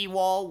TV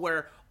wall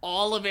where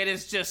all of it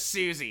is just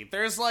Susie.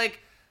 There's like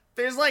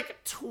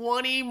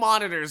 20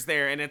 monitors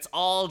there, and it's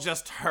all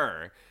just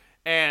her.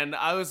 And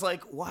I was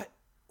like, what?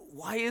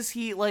 Why is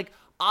he like,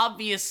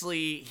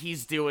 obviously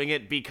he's doing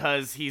it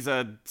because he's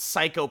a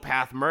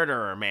psychopath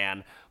murderer,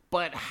 man.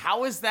 But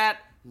how is that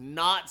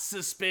not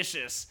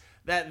suspicious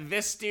that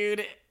this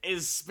dude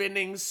is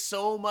spending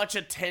so much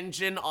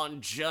attention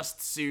on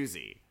just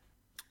Susie?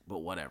 But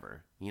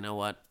whatever. You know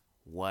what?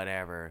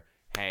 Whatever.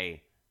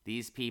 Hey,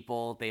 these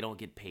people, they don't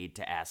get paid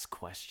to ask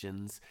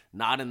questions.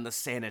 Not in the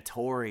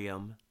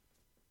sanatorium.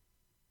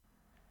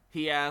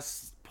 He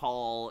asks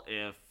Paul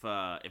if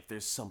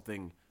there's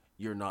something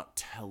you're not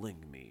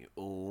telling me.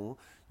 Oh,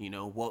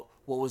 what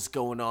was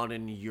going on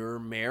in your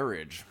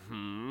marriage?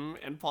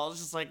 And Paul's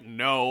just like,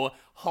 no,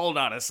 hold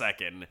on a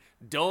second.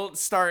 Don't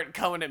start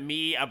coming at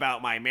me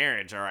about my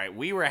marriage, all right?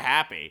 We were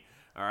happy,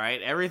 all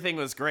right? Everything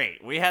was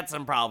great. We had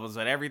some problems,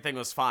 but everything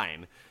was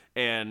fine.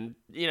 And,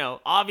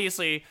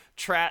 obviously,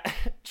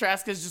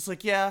 Trask is just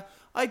like, yeah,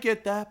 I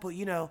get that, but,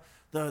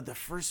 the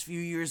first few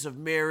years of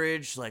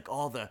marriage, like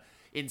all the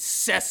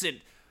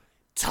incessant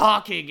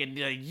talking and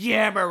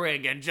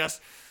yammering and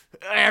just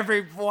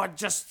everyone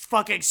just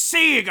fucking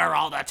seeing her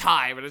all the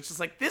time. And it's just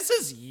like, this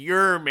is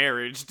your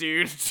marriage,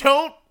 dude.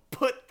 Don't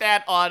put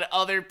that on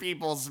other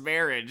people's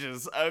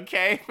marriages,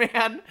 okay,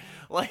 man?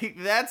 Like,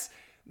 that's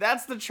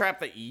the trap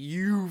that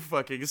you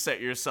fucking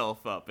set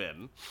yourself up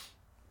in.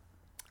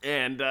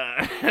 And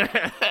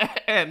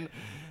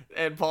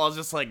and Paul's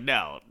just like,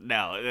 no,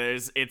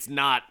 it's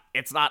not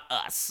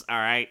us, all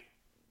right?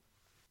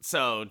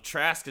 So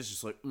Trask is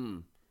just like,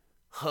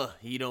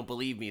 you don't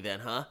believe me then,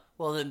 huh?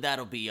 Well, then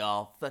that'll be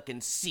all.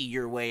 Fucking see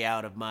your way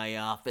out of my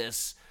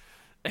office.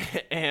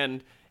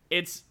 And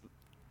it's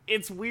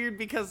weird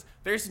because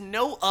there's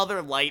no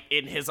other light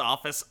in his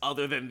office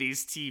other than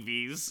these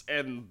TVs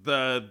and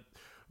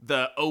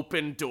the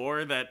open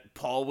door that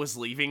Paul was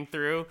leaving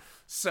through.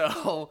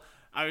 So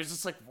I was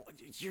just like,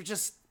 you're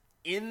just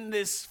in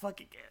this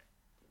fucking...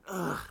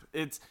 Ugh,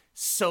 it's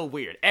so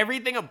weird.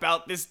 Everything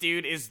about this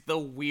dude is the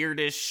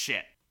weirdest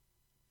shit.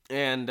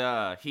 And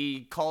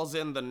he calls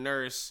in the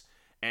nurse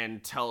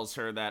and tells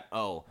her that,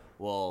 oh,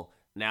 well,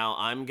 now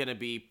I'm going to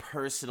be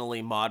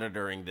personally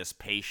monitoring this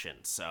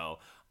patient, so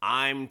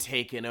I'm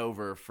taking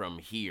over from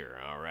here,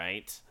 all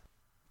right?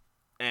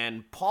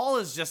 And Paul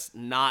is just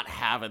not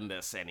having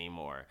this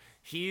anymore.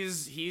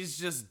 He's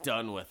just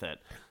done with it.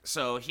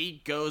 So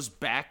he goes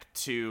back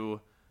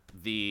to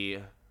the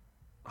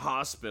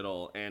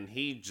hospital, and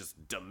he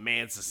just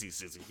demands to see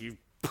Susie. He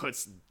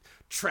puts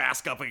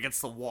Trask up against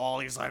the wall.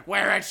 He's like,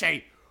 where is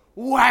she?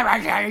 Where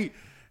is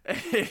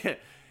she?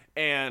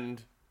 And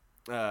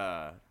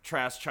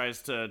Trask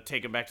tries to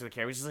take him back to the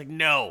camera. He's just like,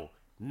 no,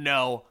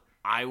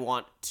 I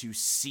want to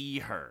see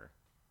her.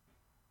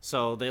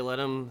 So they let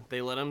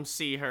him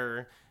see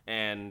her,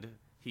 and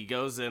he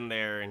goes in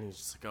there, and he's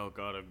just like, oh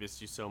God, I missed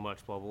you so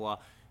much, blah, blah,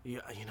 blah.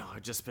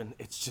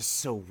 It's just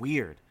so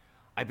weird.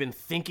 I've been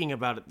thinking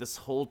about it this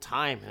whole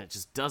time, and it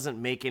just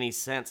doesn't make any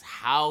sense.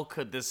 How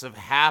could this have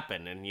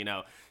happened? And,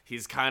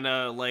 he's kind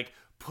of like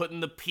putting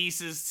the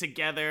pieces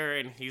together,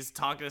 and he's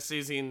talking to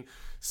Susie, and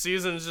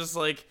Susan's just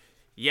like,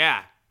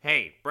 yeah,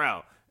 hey,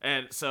 bro.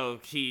 And so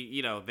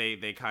he,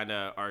 they kind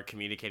of are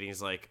communicating.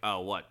 He's like, oh,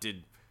 what?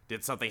 Did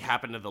something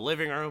happen in the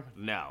living room?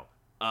 No.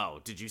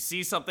 Oh, did you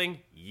see something?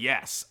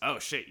 Yes. Oh,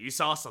 shit, you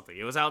saw something.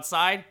 It was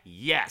outside?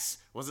 Yes.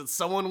 Was it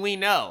someone we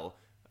know?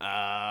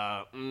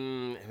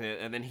 And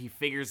then he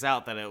figures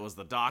out that it was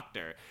the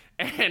doctor.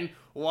 And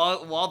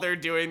while they're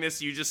doing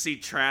this, you just see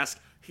Trask.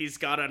 He's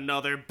got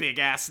another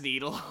big-ass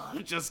needle,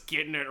 just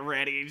getting it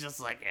ready, just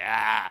like,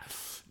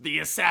 the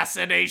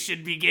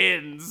assassination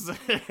begins.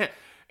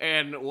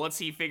 And once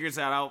he figures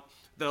that out,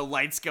 the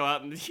lights go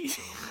out, and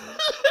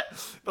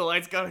the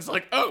lights go, he's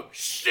like, oh,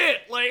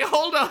 shit, like,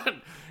 hold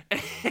on.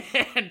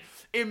 And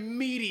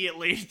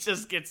immediately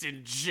just gets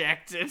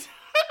injected.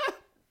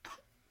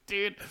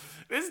 Dude,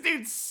 this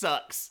dude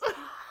sucks.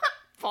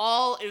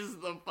 Paul is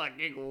the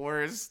fucking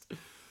worst.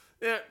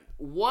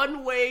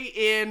 One way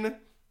in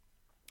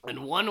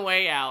and one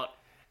way out.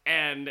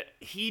 And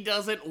he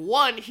doesn't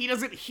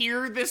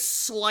hear this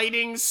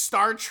sliding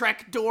Star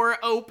Trek door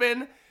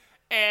open.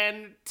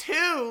 And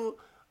two,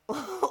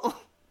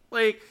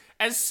 like,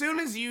 as soon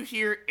as you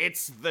hear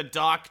it's the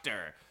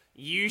doctor,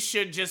 you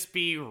should just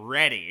be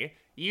ready.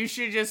 You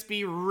should just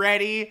be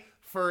ready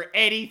for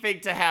anything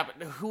to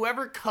happen.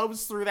 Whoever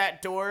comes through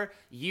that door,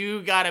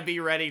 you gotta be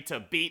ready to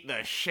beat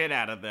the shit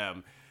out of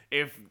them.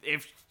 If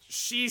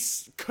she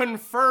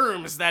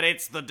confirms that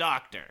it's the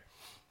doctor.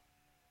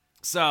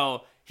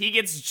 So he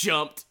gets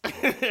jumped,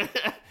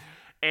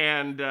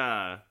 and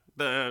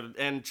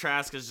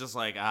Trask is just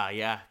like,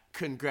 yeah,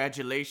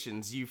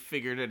 congratulations, you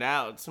figured it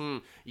out.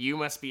 You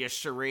must be a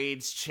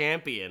charades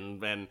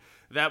champion, and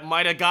that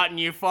might have gotten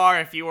you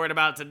far if you weren't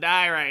about to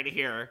die right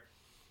here.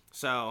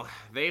 So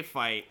they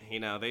fight,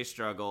 they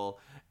struggle,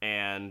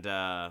 and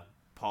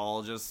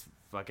Paul just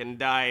fucking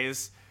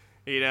dies.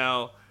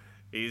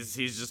 He's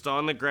just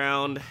on the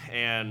ground,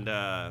 and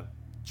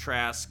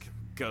Trask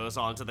goes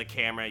onto the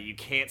camera. You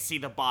can't see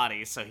the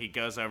body, so he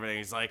goes over there and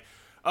he's like,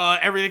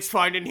 everything's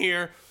fine in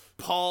here.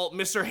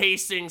 Mr.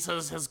 Hastings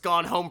has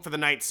gone home for the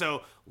night,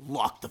 so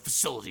lock the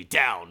facility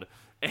down.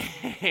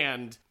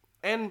 And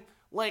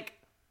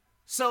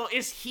so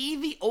is he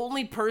the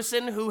only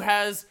person who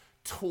has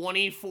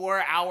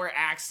 24-hour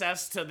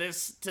access to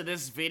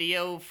this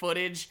video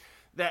footage?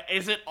 That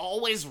is it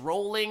always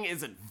rolling?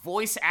 Is it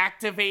voice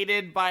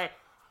activated by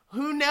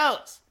who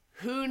knows?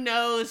 Who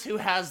knows who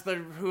has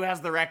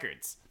the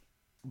records?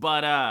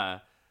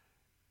 But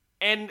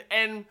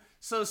and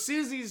so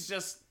Susie's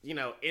just,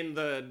 in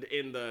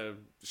the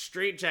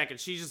straitjacket.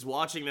 She's just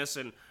watching this,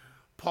 and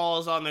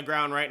Paul's on the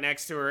ground right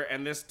next to her,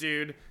 and this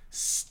dude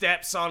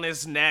steps on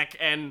his neck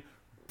and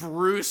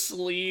Bruce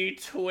Lee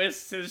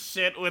twists his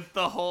shit with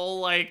the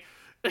whole,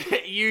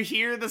 you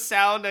hear the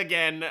sound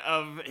again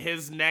of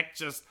his neck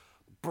just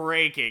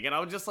breaking. And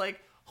I'm just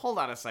like, hold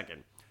on a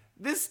second.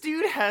 This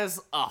dude has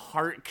a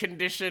heart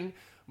condition,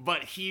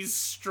 but he's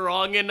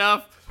strong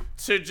enough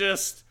to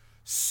just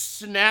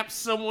snap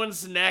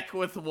someone's neck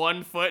with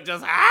one foot,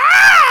 just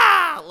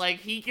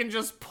he can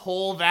just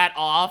pull that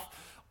off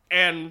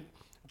and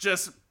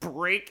just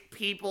break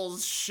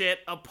people's shit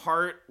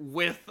apart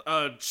with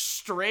a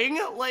string.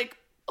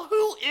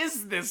 Who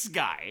is this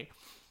guy?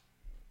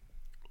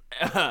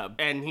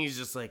 And he's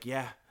just like,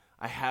 yeah,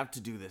 I have to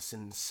do this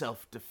in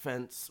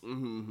self-defense.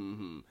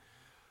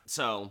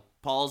 So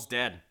Paul's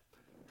dead.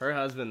 Her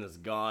husband is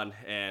gone,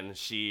 and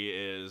she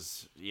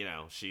is,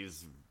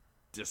 she's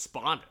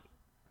despondent.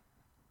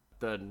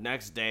 The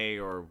next day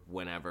or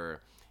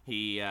whenever,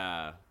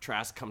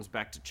 Trask comes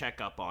back to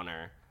check up on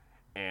her,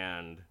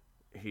 and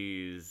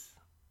he's,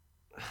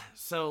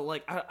 so,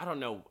 I don't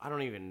know, I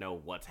don't even know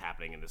what's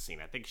happening in the scene.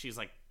 I think she's,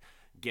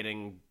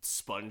 getting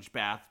sponge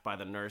bathed by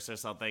the nurse or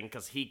something,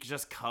 because he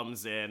just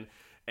comes in,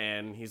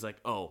 and he's like,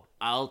 oh,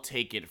 I'll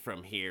take it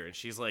from here, and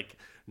she's,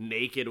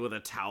 naked with a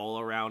towel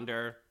around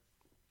her,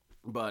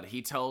 but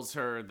he tells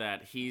her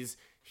that he's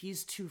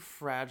too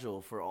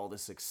fragile for all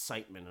this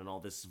excitement and all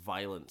this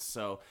violence,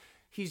 so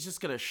he's just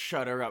gonna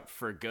shut her up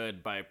for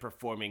good by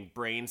performing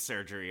brain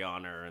surgery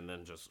on her, and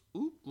then just,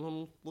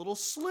 little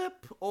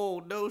slip.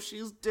 Oh no,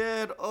 she's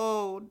dead.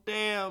 Oh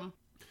damn.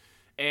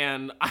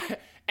 And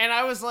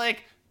I was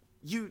like,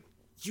 you're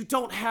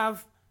not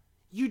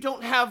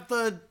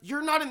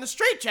in the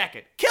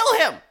straitjacket. Kill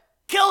him.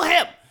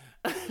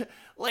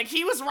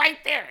 He was right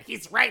there.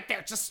 He's right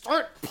there. Just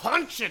start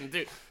punching,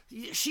 dude.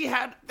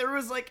 There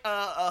was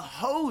a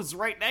hose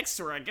right next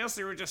to her. I guess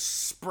they were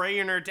just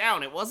spraying her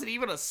down. It wasn't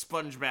even a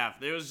sponge bath.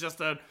 It was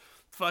just a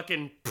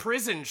fucking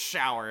prison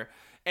shower.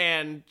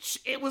 And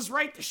it was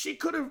right there. She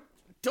could have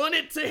done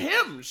it to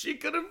him. She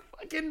could have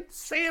fucking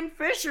Sam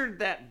Fishered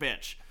that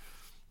bitch.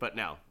 But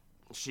no,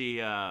 she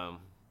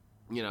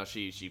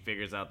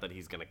figures out that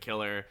he's gonna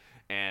kill her,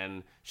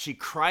 and she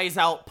cries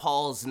out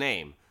Paul's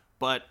name.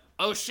 But,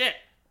 oh shit,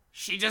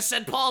 she just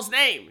said Paul's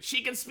name.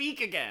 She can speak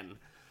again.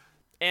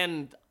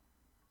 And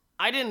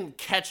I didn't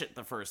catch it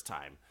the first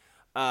time.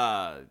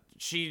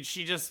 She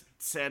just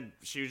said,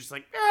 she was just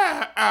like,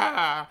 and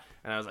I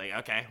was like,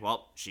 okay,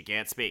 well, she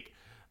can't speak.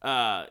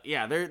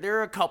 Yeah, there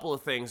are a couple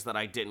of things that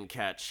I didn't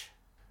catch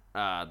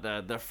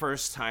the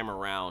first time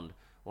around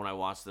when I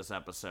watched this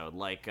episode.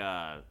 Like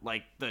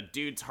the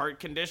dude's heart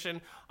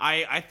condition.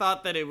 I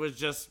thought that it was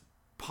just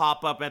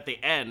pop up at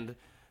the end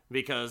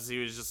because he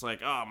was just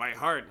like, oh, my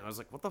heart. And I was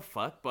like, what the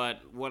fuck?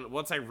 But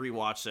once I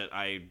rewatched it,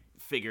 I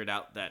figured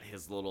out that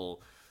his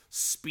little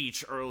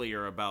speech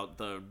earlier about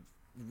the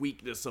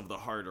weakness of the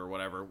heart or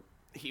whatever,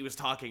 he was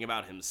talking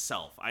about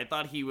himself. I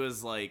thought he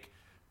was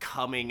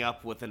coming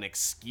up with an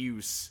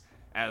excuse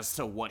as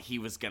to what he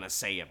was gonna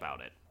say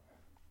about it.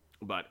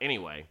 But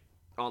anyway,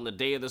 on the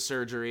day of the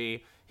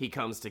surgery, he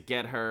comes to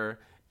get her,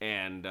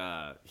 and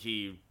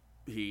he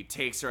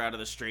takes her out of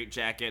the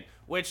straitjacket,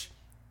 which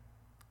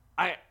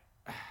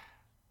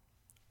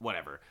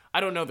whatever.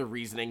 I don't know the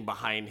reasoning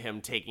behind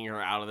him taking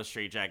her out of the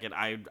straitjacket.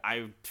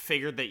 I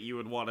figured that you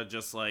would want to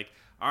just like,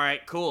 all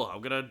right, cool.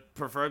 I'm going to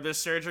perform this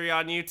surgery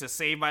on you to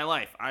save my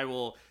life. I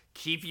will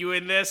keep you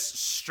in this,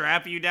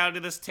 strap you down to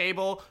this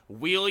table,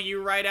 wheel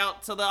you right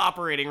out to the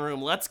operating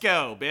room. Let's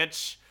go,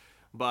 bitch.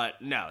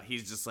 But no,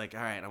 he's just like,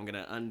 all right, I'm going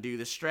to undo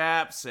the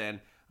straps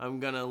and I'm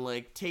going to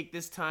like take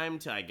this time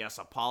to, I guess,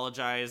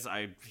 apologize.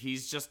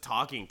 He's just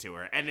talking to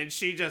her. And then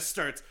she just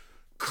starts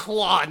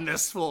clawing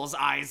this fool's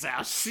eyes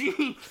out.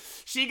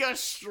 She goes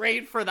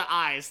straight for the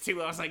eyes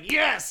too. I was like,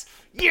 yes,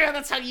 yeah,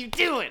 that's how you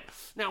do it.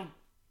 Now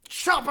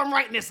chop him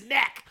right in his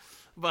neck.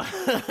 But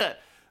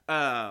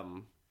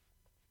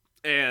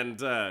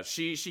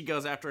she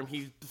goes after him.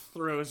 He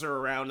throws her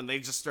around and they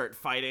just start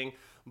fighting.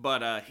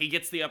 But he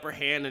gets the upper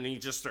hand and he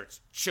just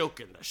starts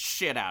choking the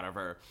shit out of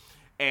her.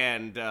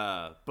 And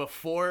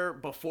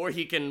before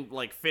he can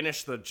like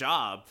finish the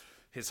job,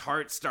 his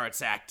heart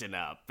starts acting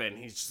up and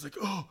he's just like,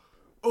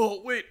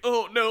 oh, wait,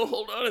 oh, no,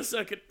 hold on a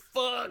second,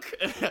 fuck.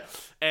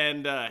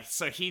 And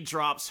so he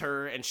drops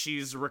her, and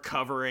she's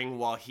recovering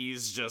while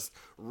he's just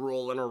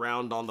rolling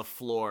around on the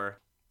floor.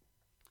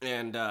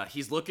 And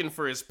he's looking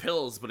for his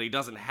pills, but he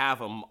doesn't have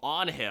them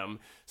on him.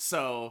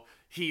 So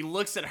he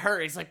looks at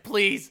her, he's like,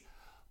 please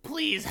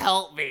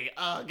help me.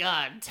 Oh,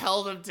 God,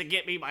 tell them to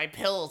get me my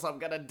pills, I'm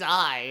gonna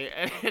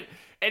die.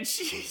 And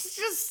she's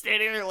just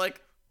standing there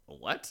like,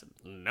 what?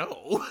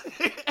 No.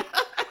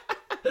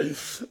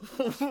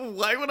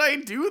 Why would I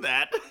do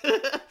that?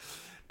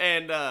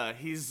 And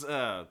he's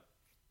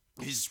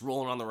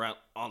rolling on the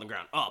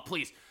ground. Oh,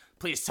 please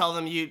tell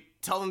them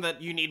that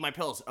you need my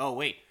pills. Oh,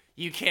 wait,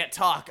 you can't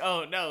talk.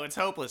 Oh no, it's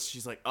hopeless.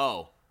 She's like,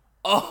 oh,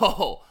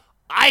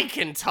 I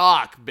can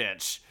talk,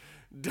 bitch.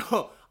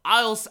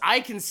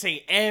 I can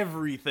say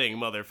everything,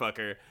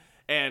 motherfucker.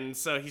 And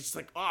so he's just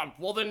like, oh,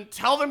 well then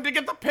tell them to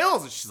get the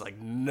pills. And she's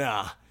like,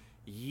 nah,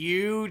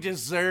 you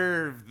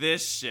deserve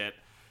this shit.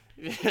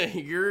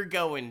 You're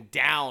going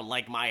down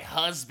like my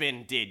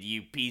husband did,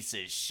 you piece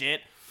of shit.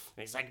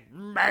 And he's like,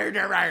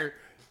 murderer.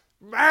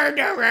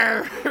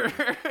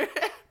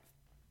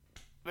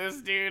 This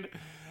dude,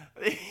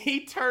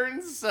 he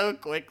turns so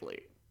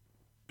quickly.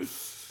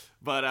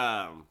 But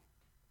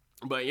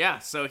yeah,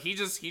 so he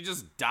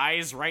just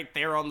dies right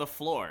there on the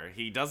floor.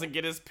 He doesn't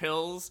get his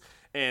pills,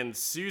 and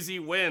Susie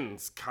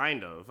wins,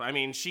 kind of. I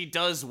mean, she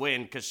does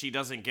win because she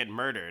doesn't get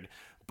murdered,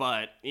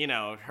 but you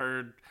know,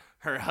 her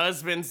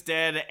husband's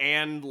dead,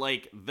 and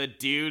like the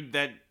dude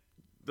that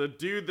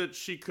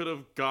she could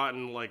have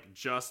gotten like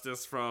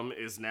justice from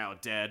is now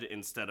dead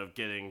instead of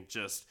getting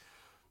just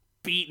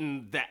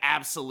beaten the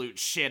absolute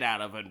shit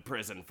out of in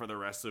prison for the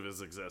rest of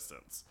his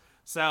existence.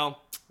 So,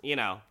 you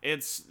know,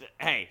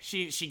 hey,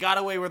 she got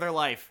away with her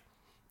life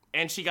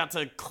and she got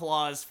to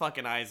claw his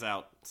fucking eyes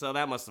out. So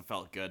that must have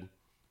felt good.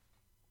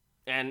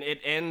 And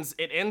it ends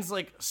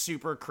like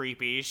super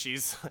creepy. She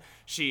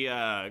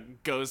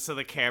goes to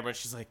the camera and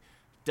she's like,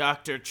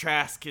 Dr.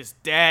 Trask is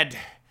dead.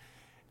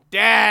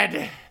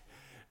 Dead!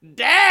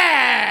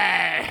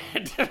 I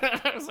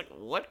was like,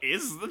 what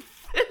is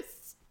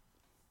this?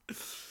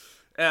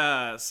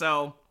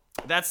 So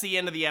that's the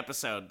end of the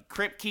episode.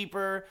 Crypt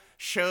Keeper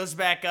shows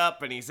back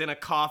up and he's in a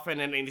coffin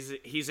and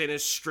he's in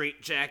his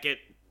straitjacket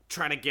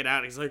trying to get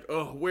out. He's like,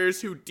 oh,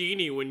 where's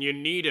Houdini when you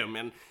need him?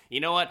 And you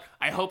know what?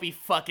 I hope he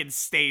fucking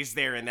stays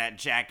there in that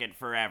jacket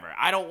forever.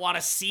 I don't want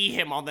to see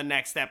him on the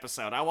next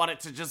episode. I want it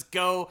to just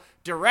go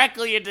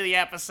directly into the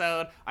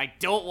episode. I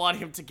don't want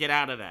him to get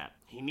out of that.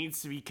 He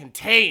needs to be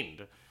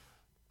contained.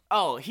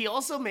 Oh, he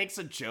also makes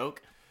a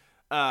joke.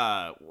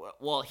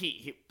 Well,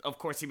 he of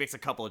course he makes a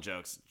couple of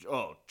jokes.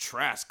 Oh,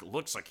 Trask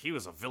looks like he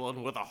was a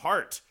villain with a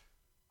heart.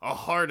 A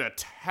heart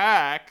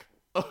attack?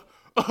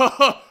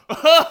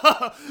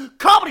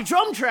 Comedy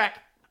drum track.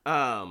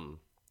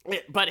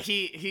 But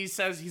he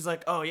says, he's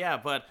like, oh yeah,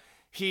 but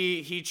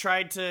he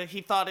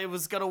thought it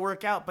was gonna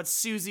work out, but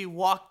Susie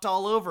walked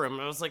all over him.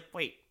 And I was like,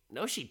 wait,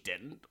 no, she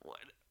didn't. What?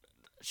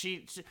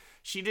 She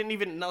didn't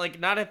even, like,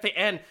 not at the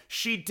end.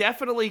 She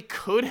definitely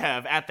could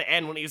have at the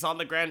end when he's on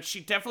the ground. She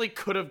definitely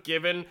could have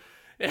given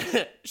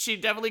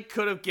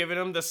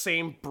him the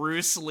same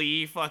Bruce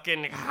Lee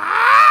fucking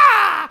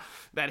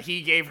that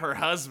he gave her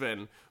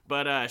husband.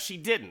 But she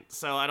didn't.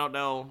 So I don't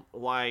know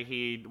why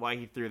he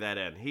threw that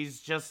in.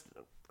 He's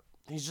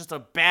a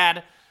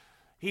bad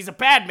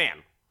man.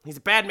 He's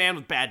a bad man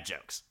with bad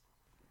jokes.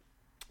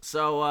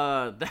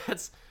 So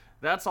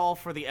that's all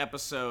for the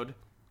episode.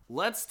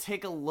 Let's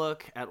take a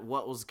look at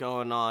what was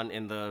going on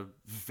in the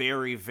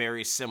very,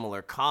 very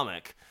similar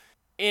comic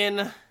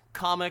in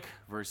Comic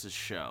versus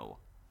Show.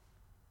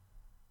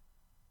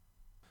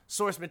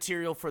 Source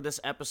material for this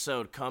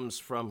episode comes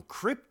from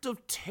Crypt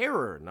of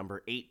Terror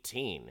number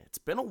 18. It's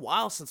been a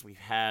while since we've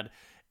had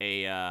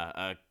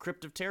a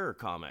Crypt of Terror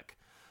comic.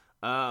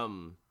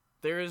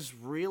 There's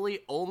really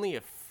only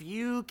a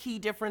few key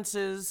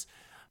differences.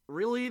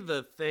 Really,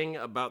 the thing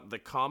about the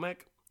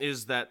comic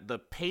is that the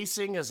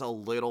pacing is a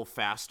little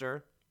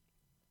faster.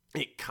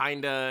 It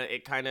kind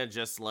of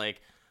just like,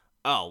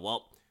 oh,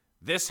 well,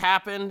 this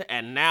happened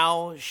and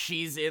now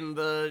she's in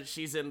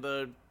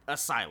the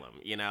asylum,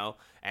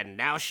 and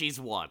now she's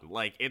won.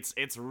 Like,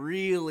 it's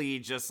really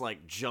just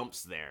like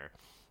jumps there,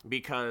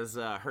 because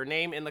her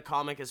name in the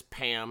comic is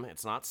Pam.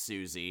 It's not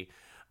Susie,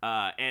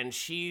 and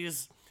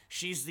she's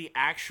the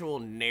actual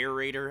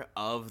narrator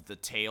of the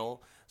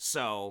tale.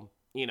 So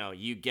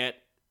you get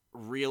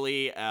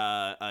really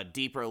a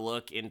deeper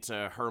look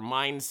into her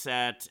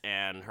mindset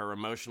and her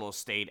emotional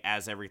state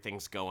as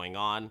everything's going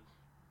on,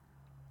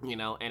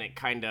 and it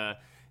kind of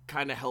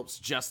helps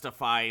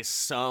justify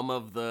some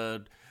of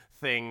the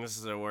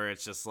things where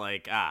it's just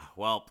like,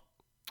 well,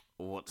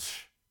 what,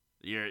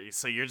 you're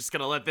just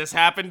gonna let this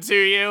happen to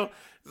you?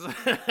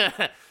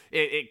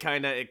 it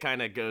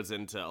kind of goes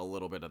into a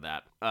little bit of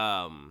that.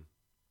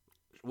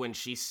 When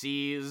she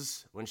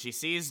sees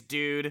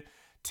dude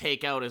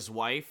take out his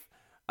wife,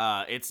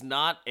 it's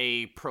not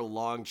a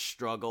prolonged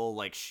struggle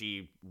like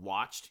she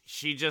watched.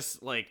 She's just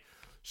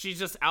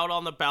out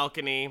on the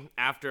balcony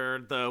after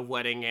the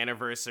wedding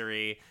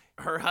anniversary.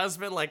 Her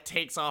husband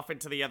takes off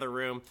into the other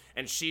room,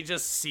 and she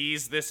just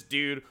sees this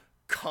dude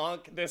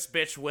conk this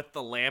bitch with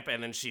the lamp,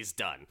 and then she's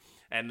done.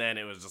 And then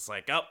it was just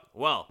like, oh,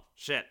 well,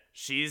 shit,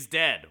 she's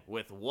dead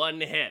with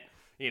one hit.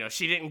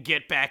 She didn't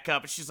get back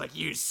up. She's like,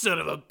 you son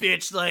of a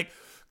bitch,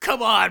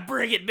 come on,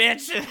 bring it,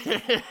 bitch.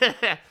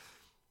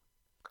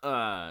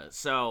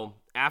 So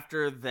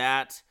after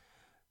that,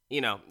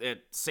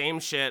 same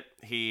shit.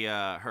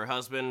 Her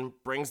husband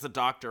brings the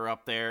doctor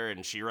up there,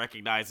 and she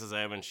recognizes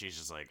him, and she's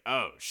just like,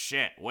 oh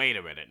shit, wait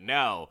a minute.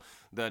 No,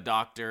 the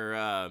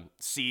doctor,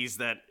 sees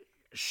that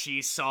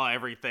she saw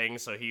everything,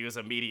 so he was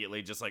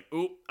immediately just like,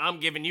 oop, I'm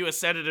giving you a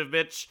sedative,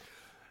 bitch.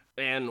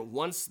 And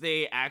once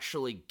they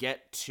actually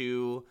get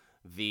to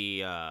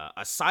the,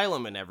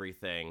 asylum and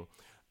everything,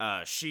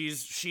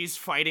 she's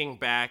fighting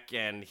back,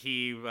 and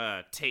he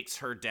takes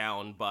her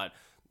down, but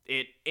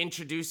it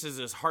introduces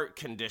his heart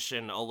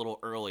condition a little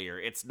earlier.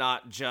 It's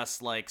not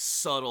just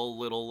subtle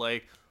little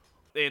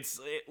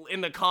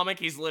in the comic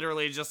he's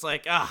literally just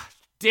like,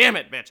 damn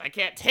it, bitch, I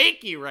can't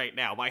take you right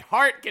now. My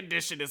heart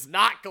condition is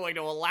not going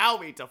to allow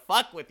me to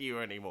fuck with you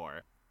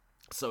anymore.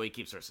 So he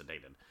keeps her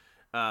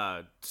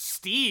sedated.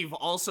 Steve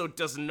also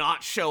does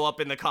not show up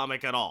in the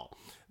comic at all.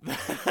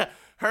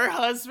 Her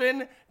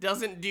husband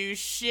doesn't do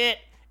shit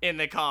in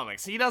the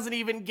comics. He doesn't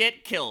even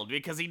get killed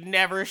because he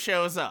never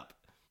shows up.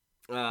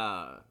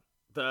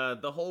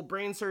 The whole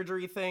brain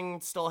surgery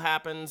thing still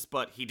happens,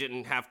 but he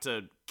didn't have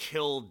to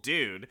kill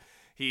dude.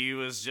 He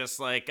was just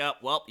like, oh,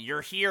 well,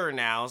 you're here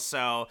now,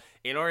 so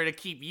in order to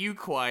keep you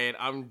quiet,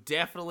 I'm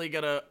definitely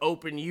gonna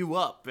open you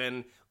up,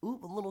 and a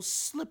little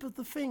slip of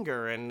the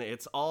finger, and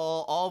it's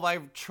all my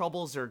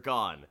troubles are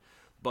gone.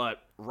 But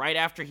right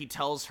after he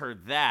tells her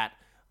that,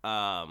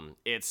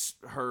 it's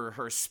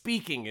her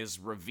speaking is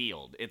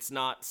revealed. It's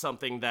not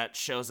something that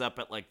shows up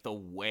at the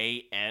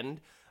way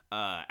end.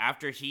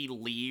 After he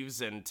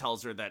leaves and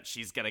tells her that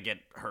she's gonna get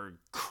her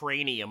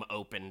cranium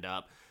opened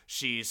up,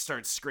 she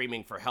starts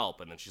screaming for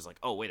help, and then she's like,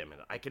 oh, wait a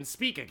minute, I can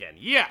speak again,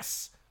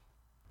 yes!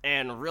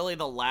 And really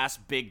the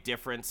last big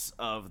difference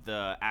of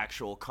the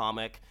actual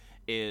comic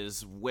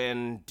is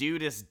when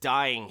dude is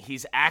dying,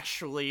 he's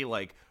actually,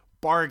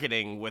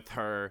 bargaining with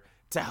her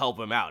to help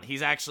him out.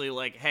 He's actually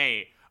like,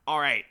 hey,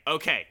 alright,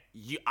 okay,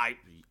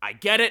 I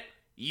get it,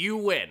 you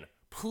win.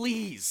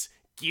 Please,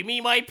 give me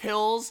my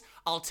pills,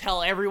 I'll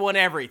tell everyone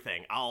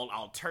everything.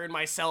 I'll turn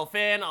myself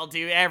in, I'll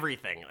do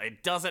everything.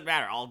 It doesn't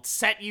matter, I'll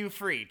set you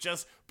free.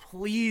 Just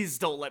please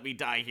don't let me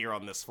die here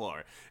on this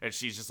floor. And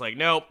she's just like,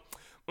 nope,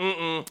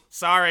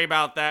 sorry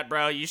about that,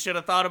 bro. You should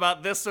have thought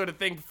about this sort of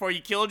thing before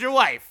you killed your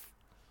wife.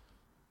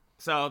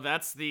 So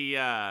that's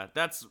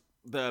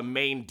the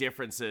main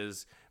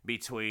differences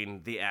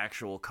between the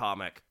actual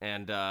comic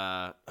and,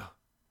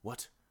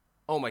 what?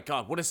 Oh my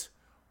god, what is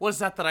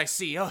that I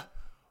see?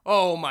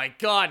 Oh my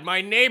god,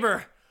 my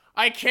neighbor!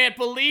 I can't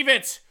believe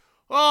it!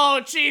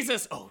 Oh,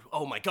 Jesus!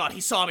 Oh my god, he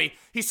saw me!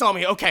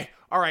 Okay,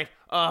 alright,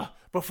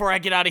 before I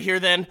get out of here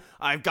then,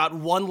 I've got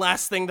one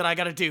last thing that I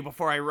gotta do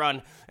before I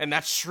run, and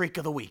that's Shriek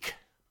of the Week.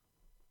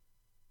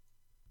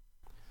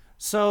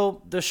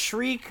 So, the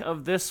Shriek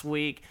of this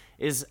week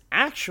is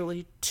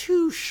actually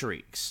 2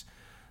 Shrieks.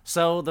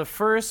 So, the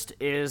first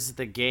is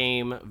the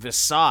game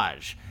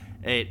Visage.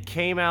 It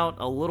came out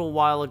a little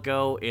while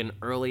ago in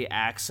early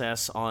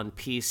access on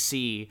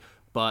PC,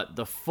 but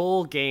the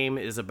full game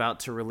is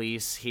about to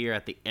release here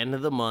at the end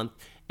of the month,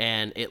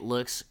 and it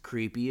looks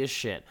creepy as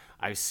shit.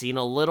 I've seen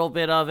a little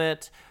bit of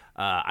it.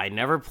 I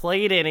never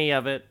played any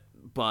of it,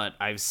 but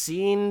I've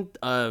seen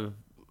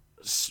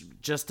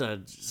just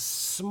a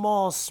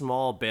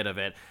small bit of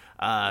it.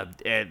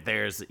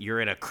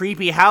 You're in a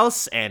creepy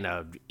house, and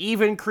an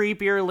even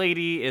creepier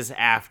lady is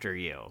after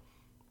you.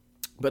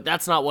 But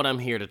that's not what I'm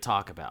here to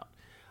talk about.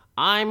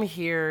 I'm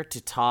here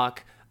to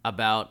talk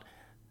about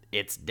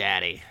its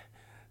daddy.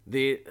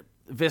 The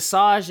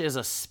Visage is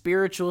a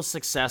spiritual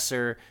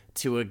successor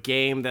to a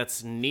game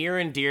that's near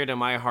and dear to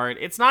my heart.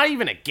 It's not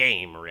even a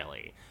game,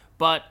 really,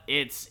 but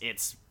it's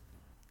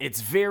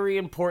very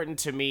important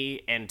to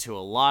me and to a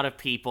lot of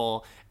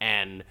people,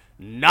 and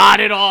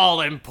not at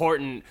all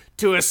important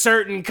to a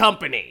certain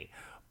company.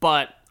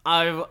 But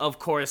I, of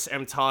course,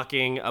 am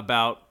talking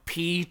about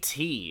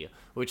PT,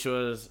 which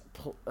was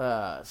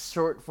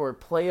short for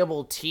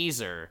Playable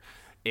Teaser.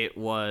 It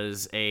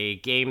was a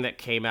game that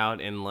came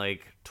out in,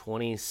 like,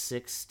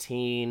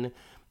 2016.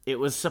 It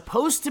was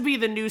supposed to be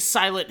the new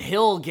Silent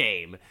Hill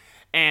game,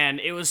 and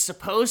it was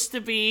supposed to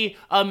be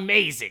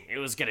amazing. It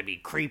was going to be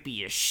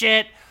creepy as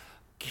shit.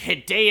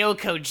 Hideo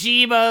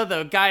Kojima,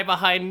 the guy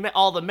behind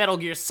all the Metal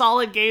Gear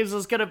Solid games,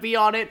 was going to be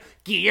on it.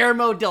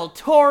 Guillermo del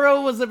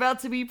Toro was about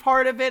to be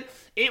part of it.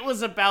 It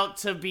was about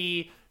to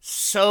be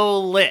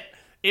so lit.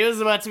 It was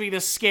about to be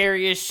the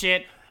scariest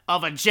shit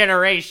of a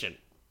generation.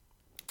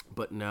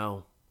 But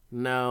no.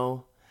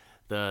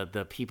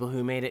 The people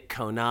who made it,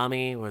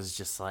 Konami, was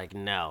just like,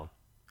 no.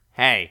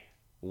 Hey,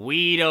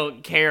 we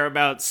don't care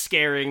about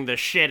scaring the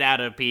shit out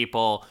of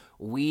people.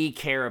 We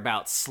care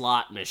about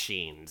slot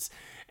machines.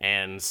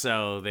 And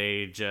so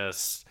they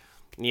just,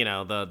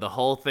 the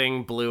whole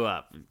thing blew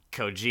up.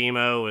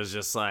 Kojima was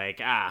just like,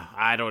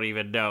 I don't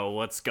even know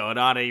what's going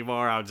on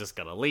anymore. I'm just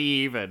gonna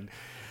leave. And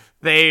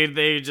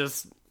they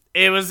just,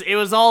 it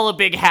was all a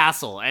big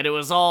hassle, and it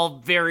was all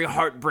very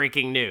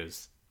heartbreaking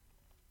news.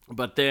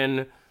 But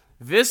then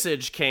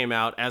Visage came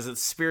out as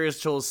its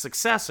spiritual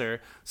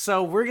successor,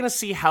 so we're gonna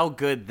see how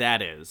good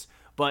that is.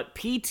 But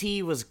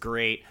PT was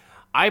great.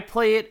 I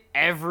play it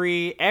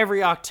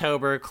every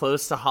October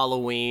close to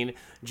Halloween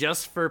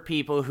just for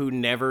people who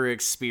never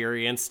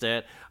experienced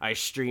it. I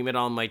stream it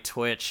on my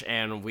Twitch,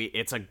 and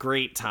it's a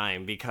great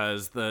time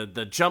because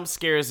the jump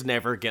scares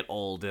never get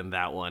old in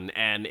that one,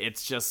 and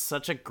it's just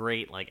such a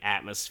great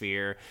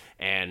atmosphere,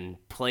 and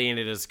playing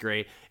it is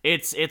great.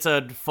 It's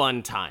a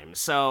fun time.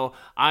 So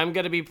I'm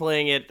going to be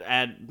playing it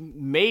at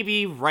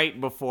maybe right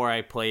before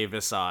I play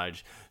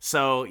Visage.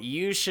 So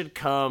you should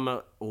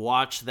come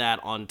watch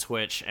that on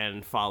Twitch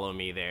and follow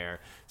me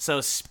there.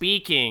 So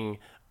speaking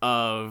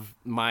of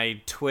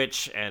my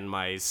Twitch and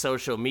my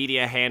social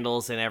media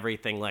handles and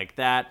everything like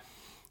that,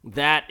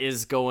 that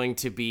is going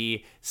to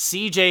be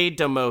CJ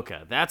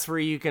Damocha. That's where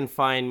you can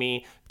find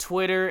me.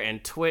 Twitter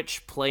and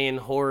Twitch playing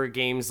horror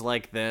games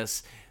like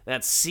this.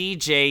 That's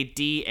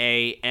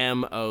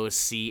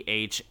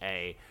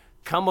CJDAMOCHA.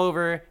 Come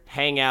over,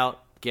 hang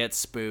out, get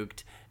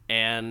spooked.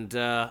 And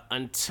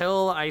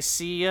until I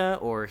see you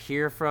or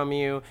hear from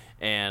you,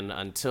 and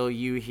until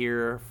you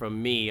hear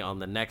from me on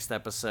the next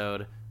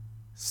episode,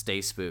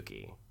 stay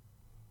spooky.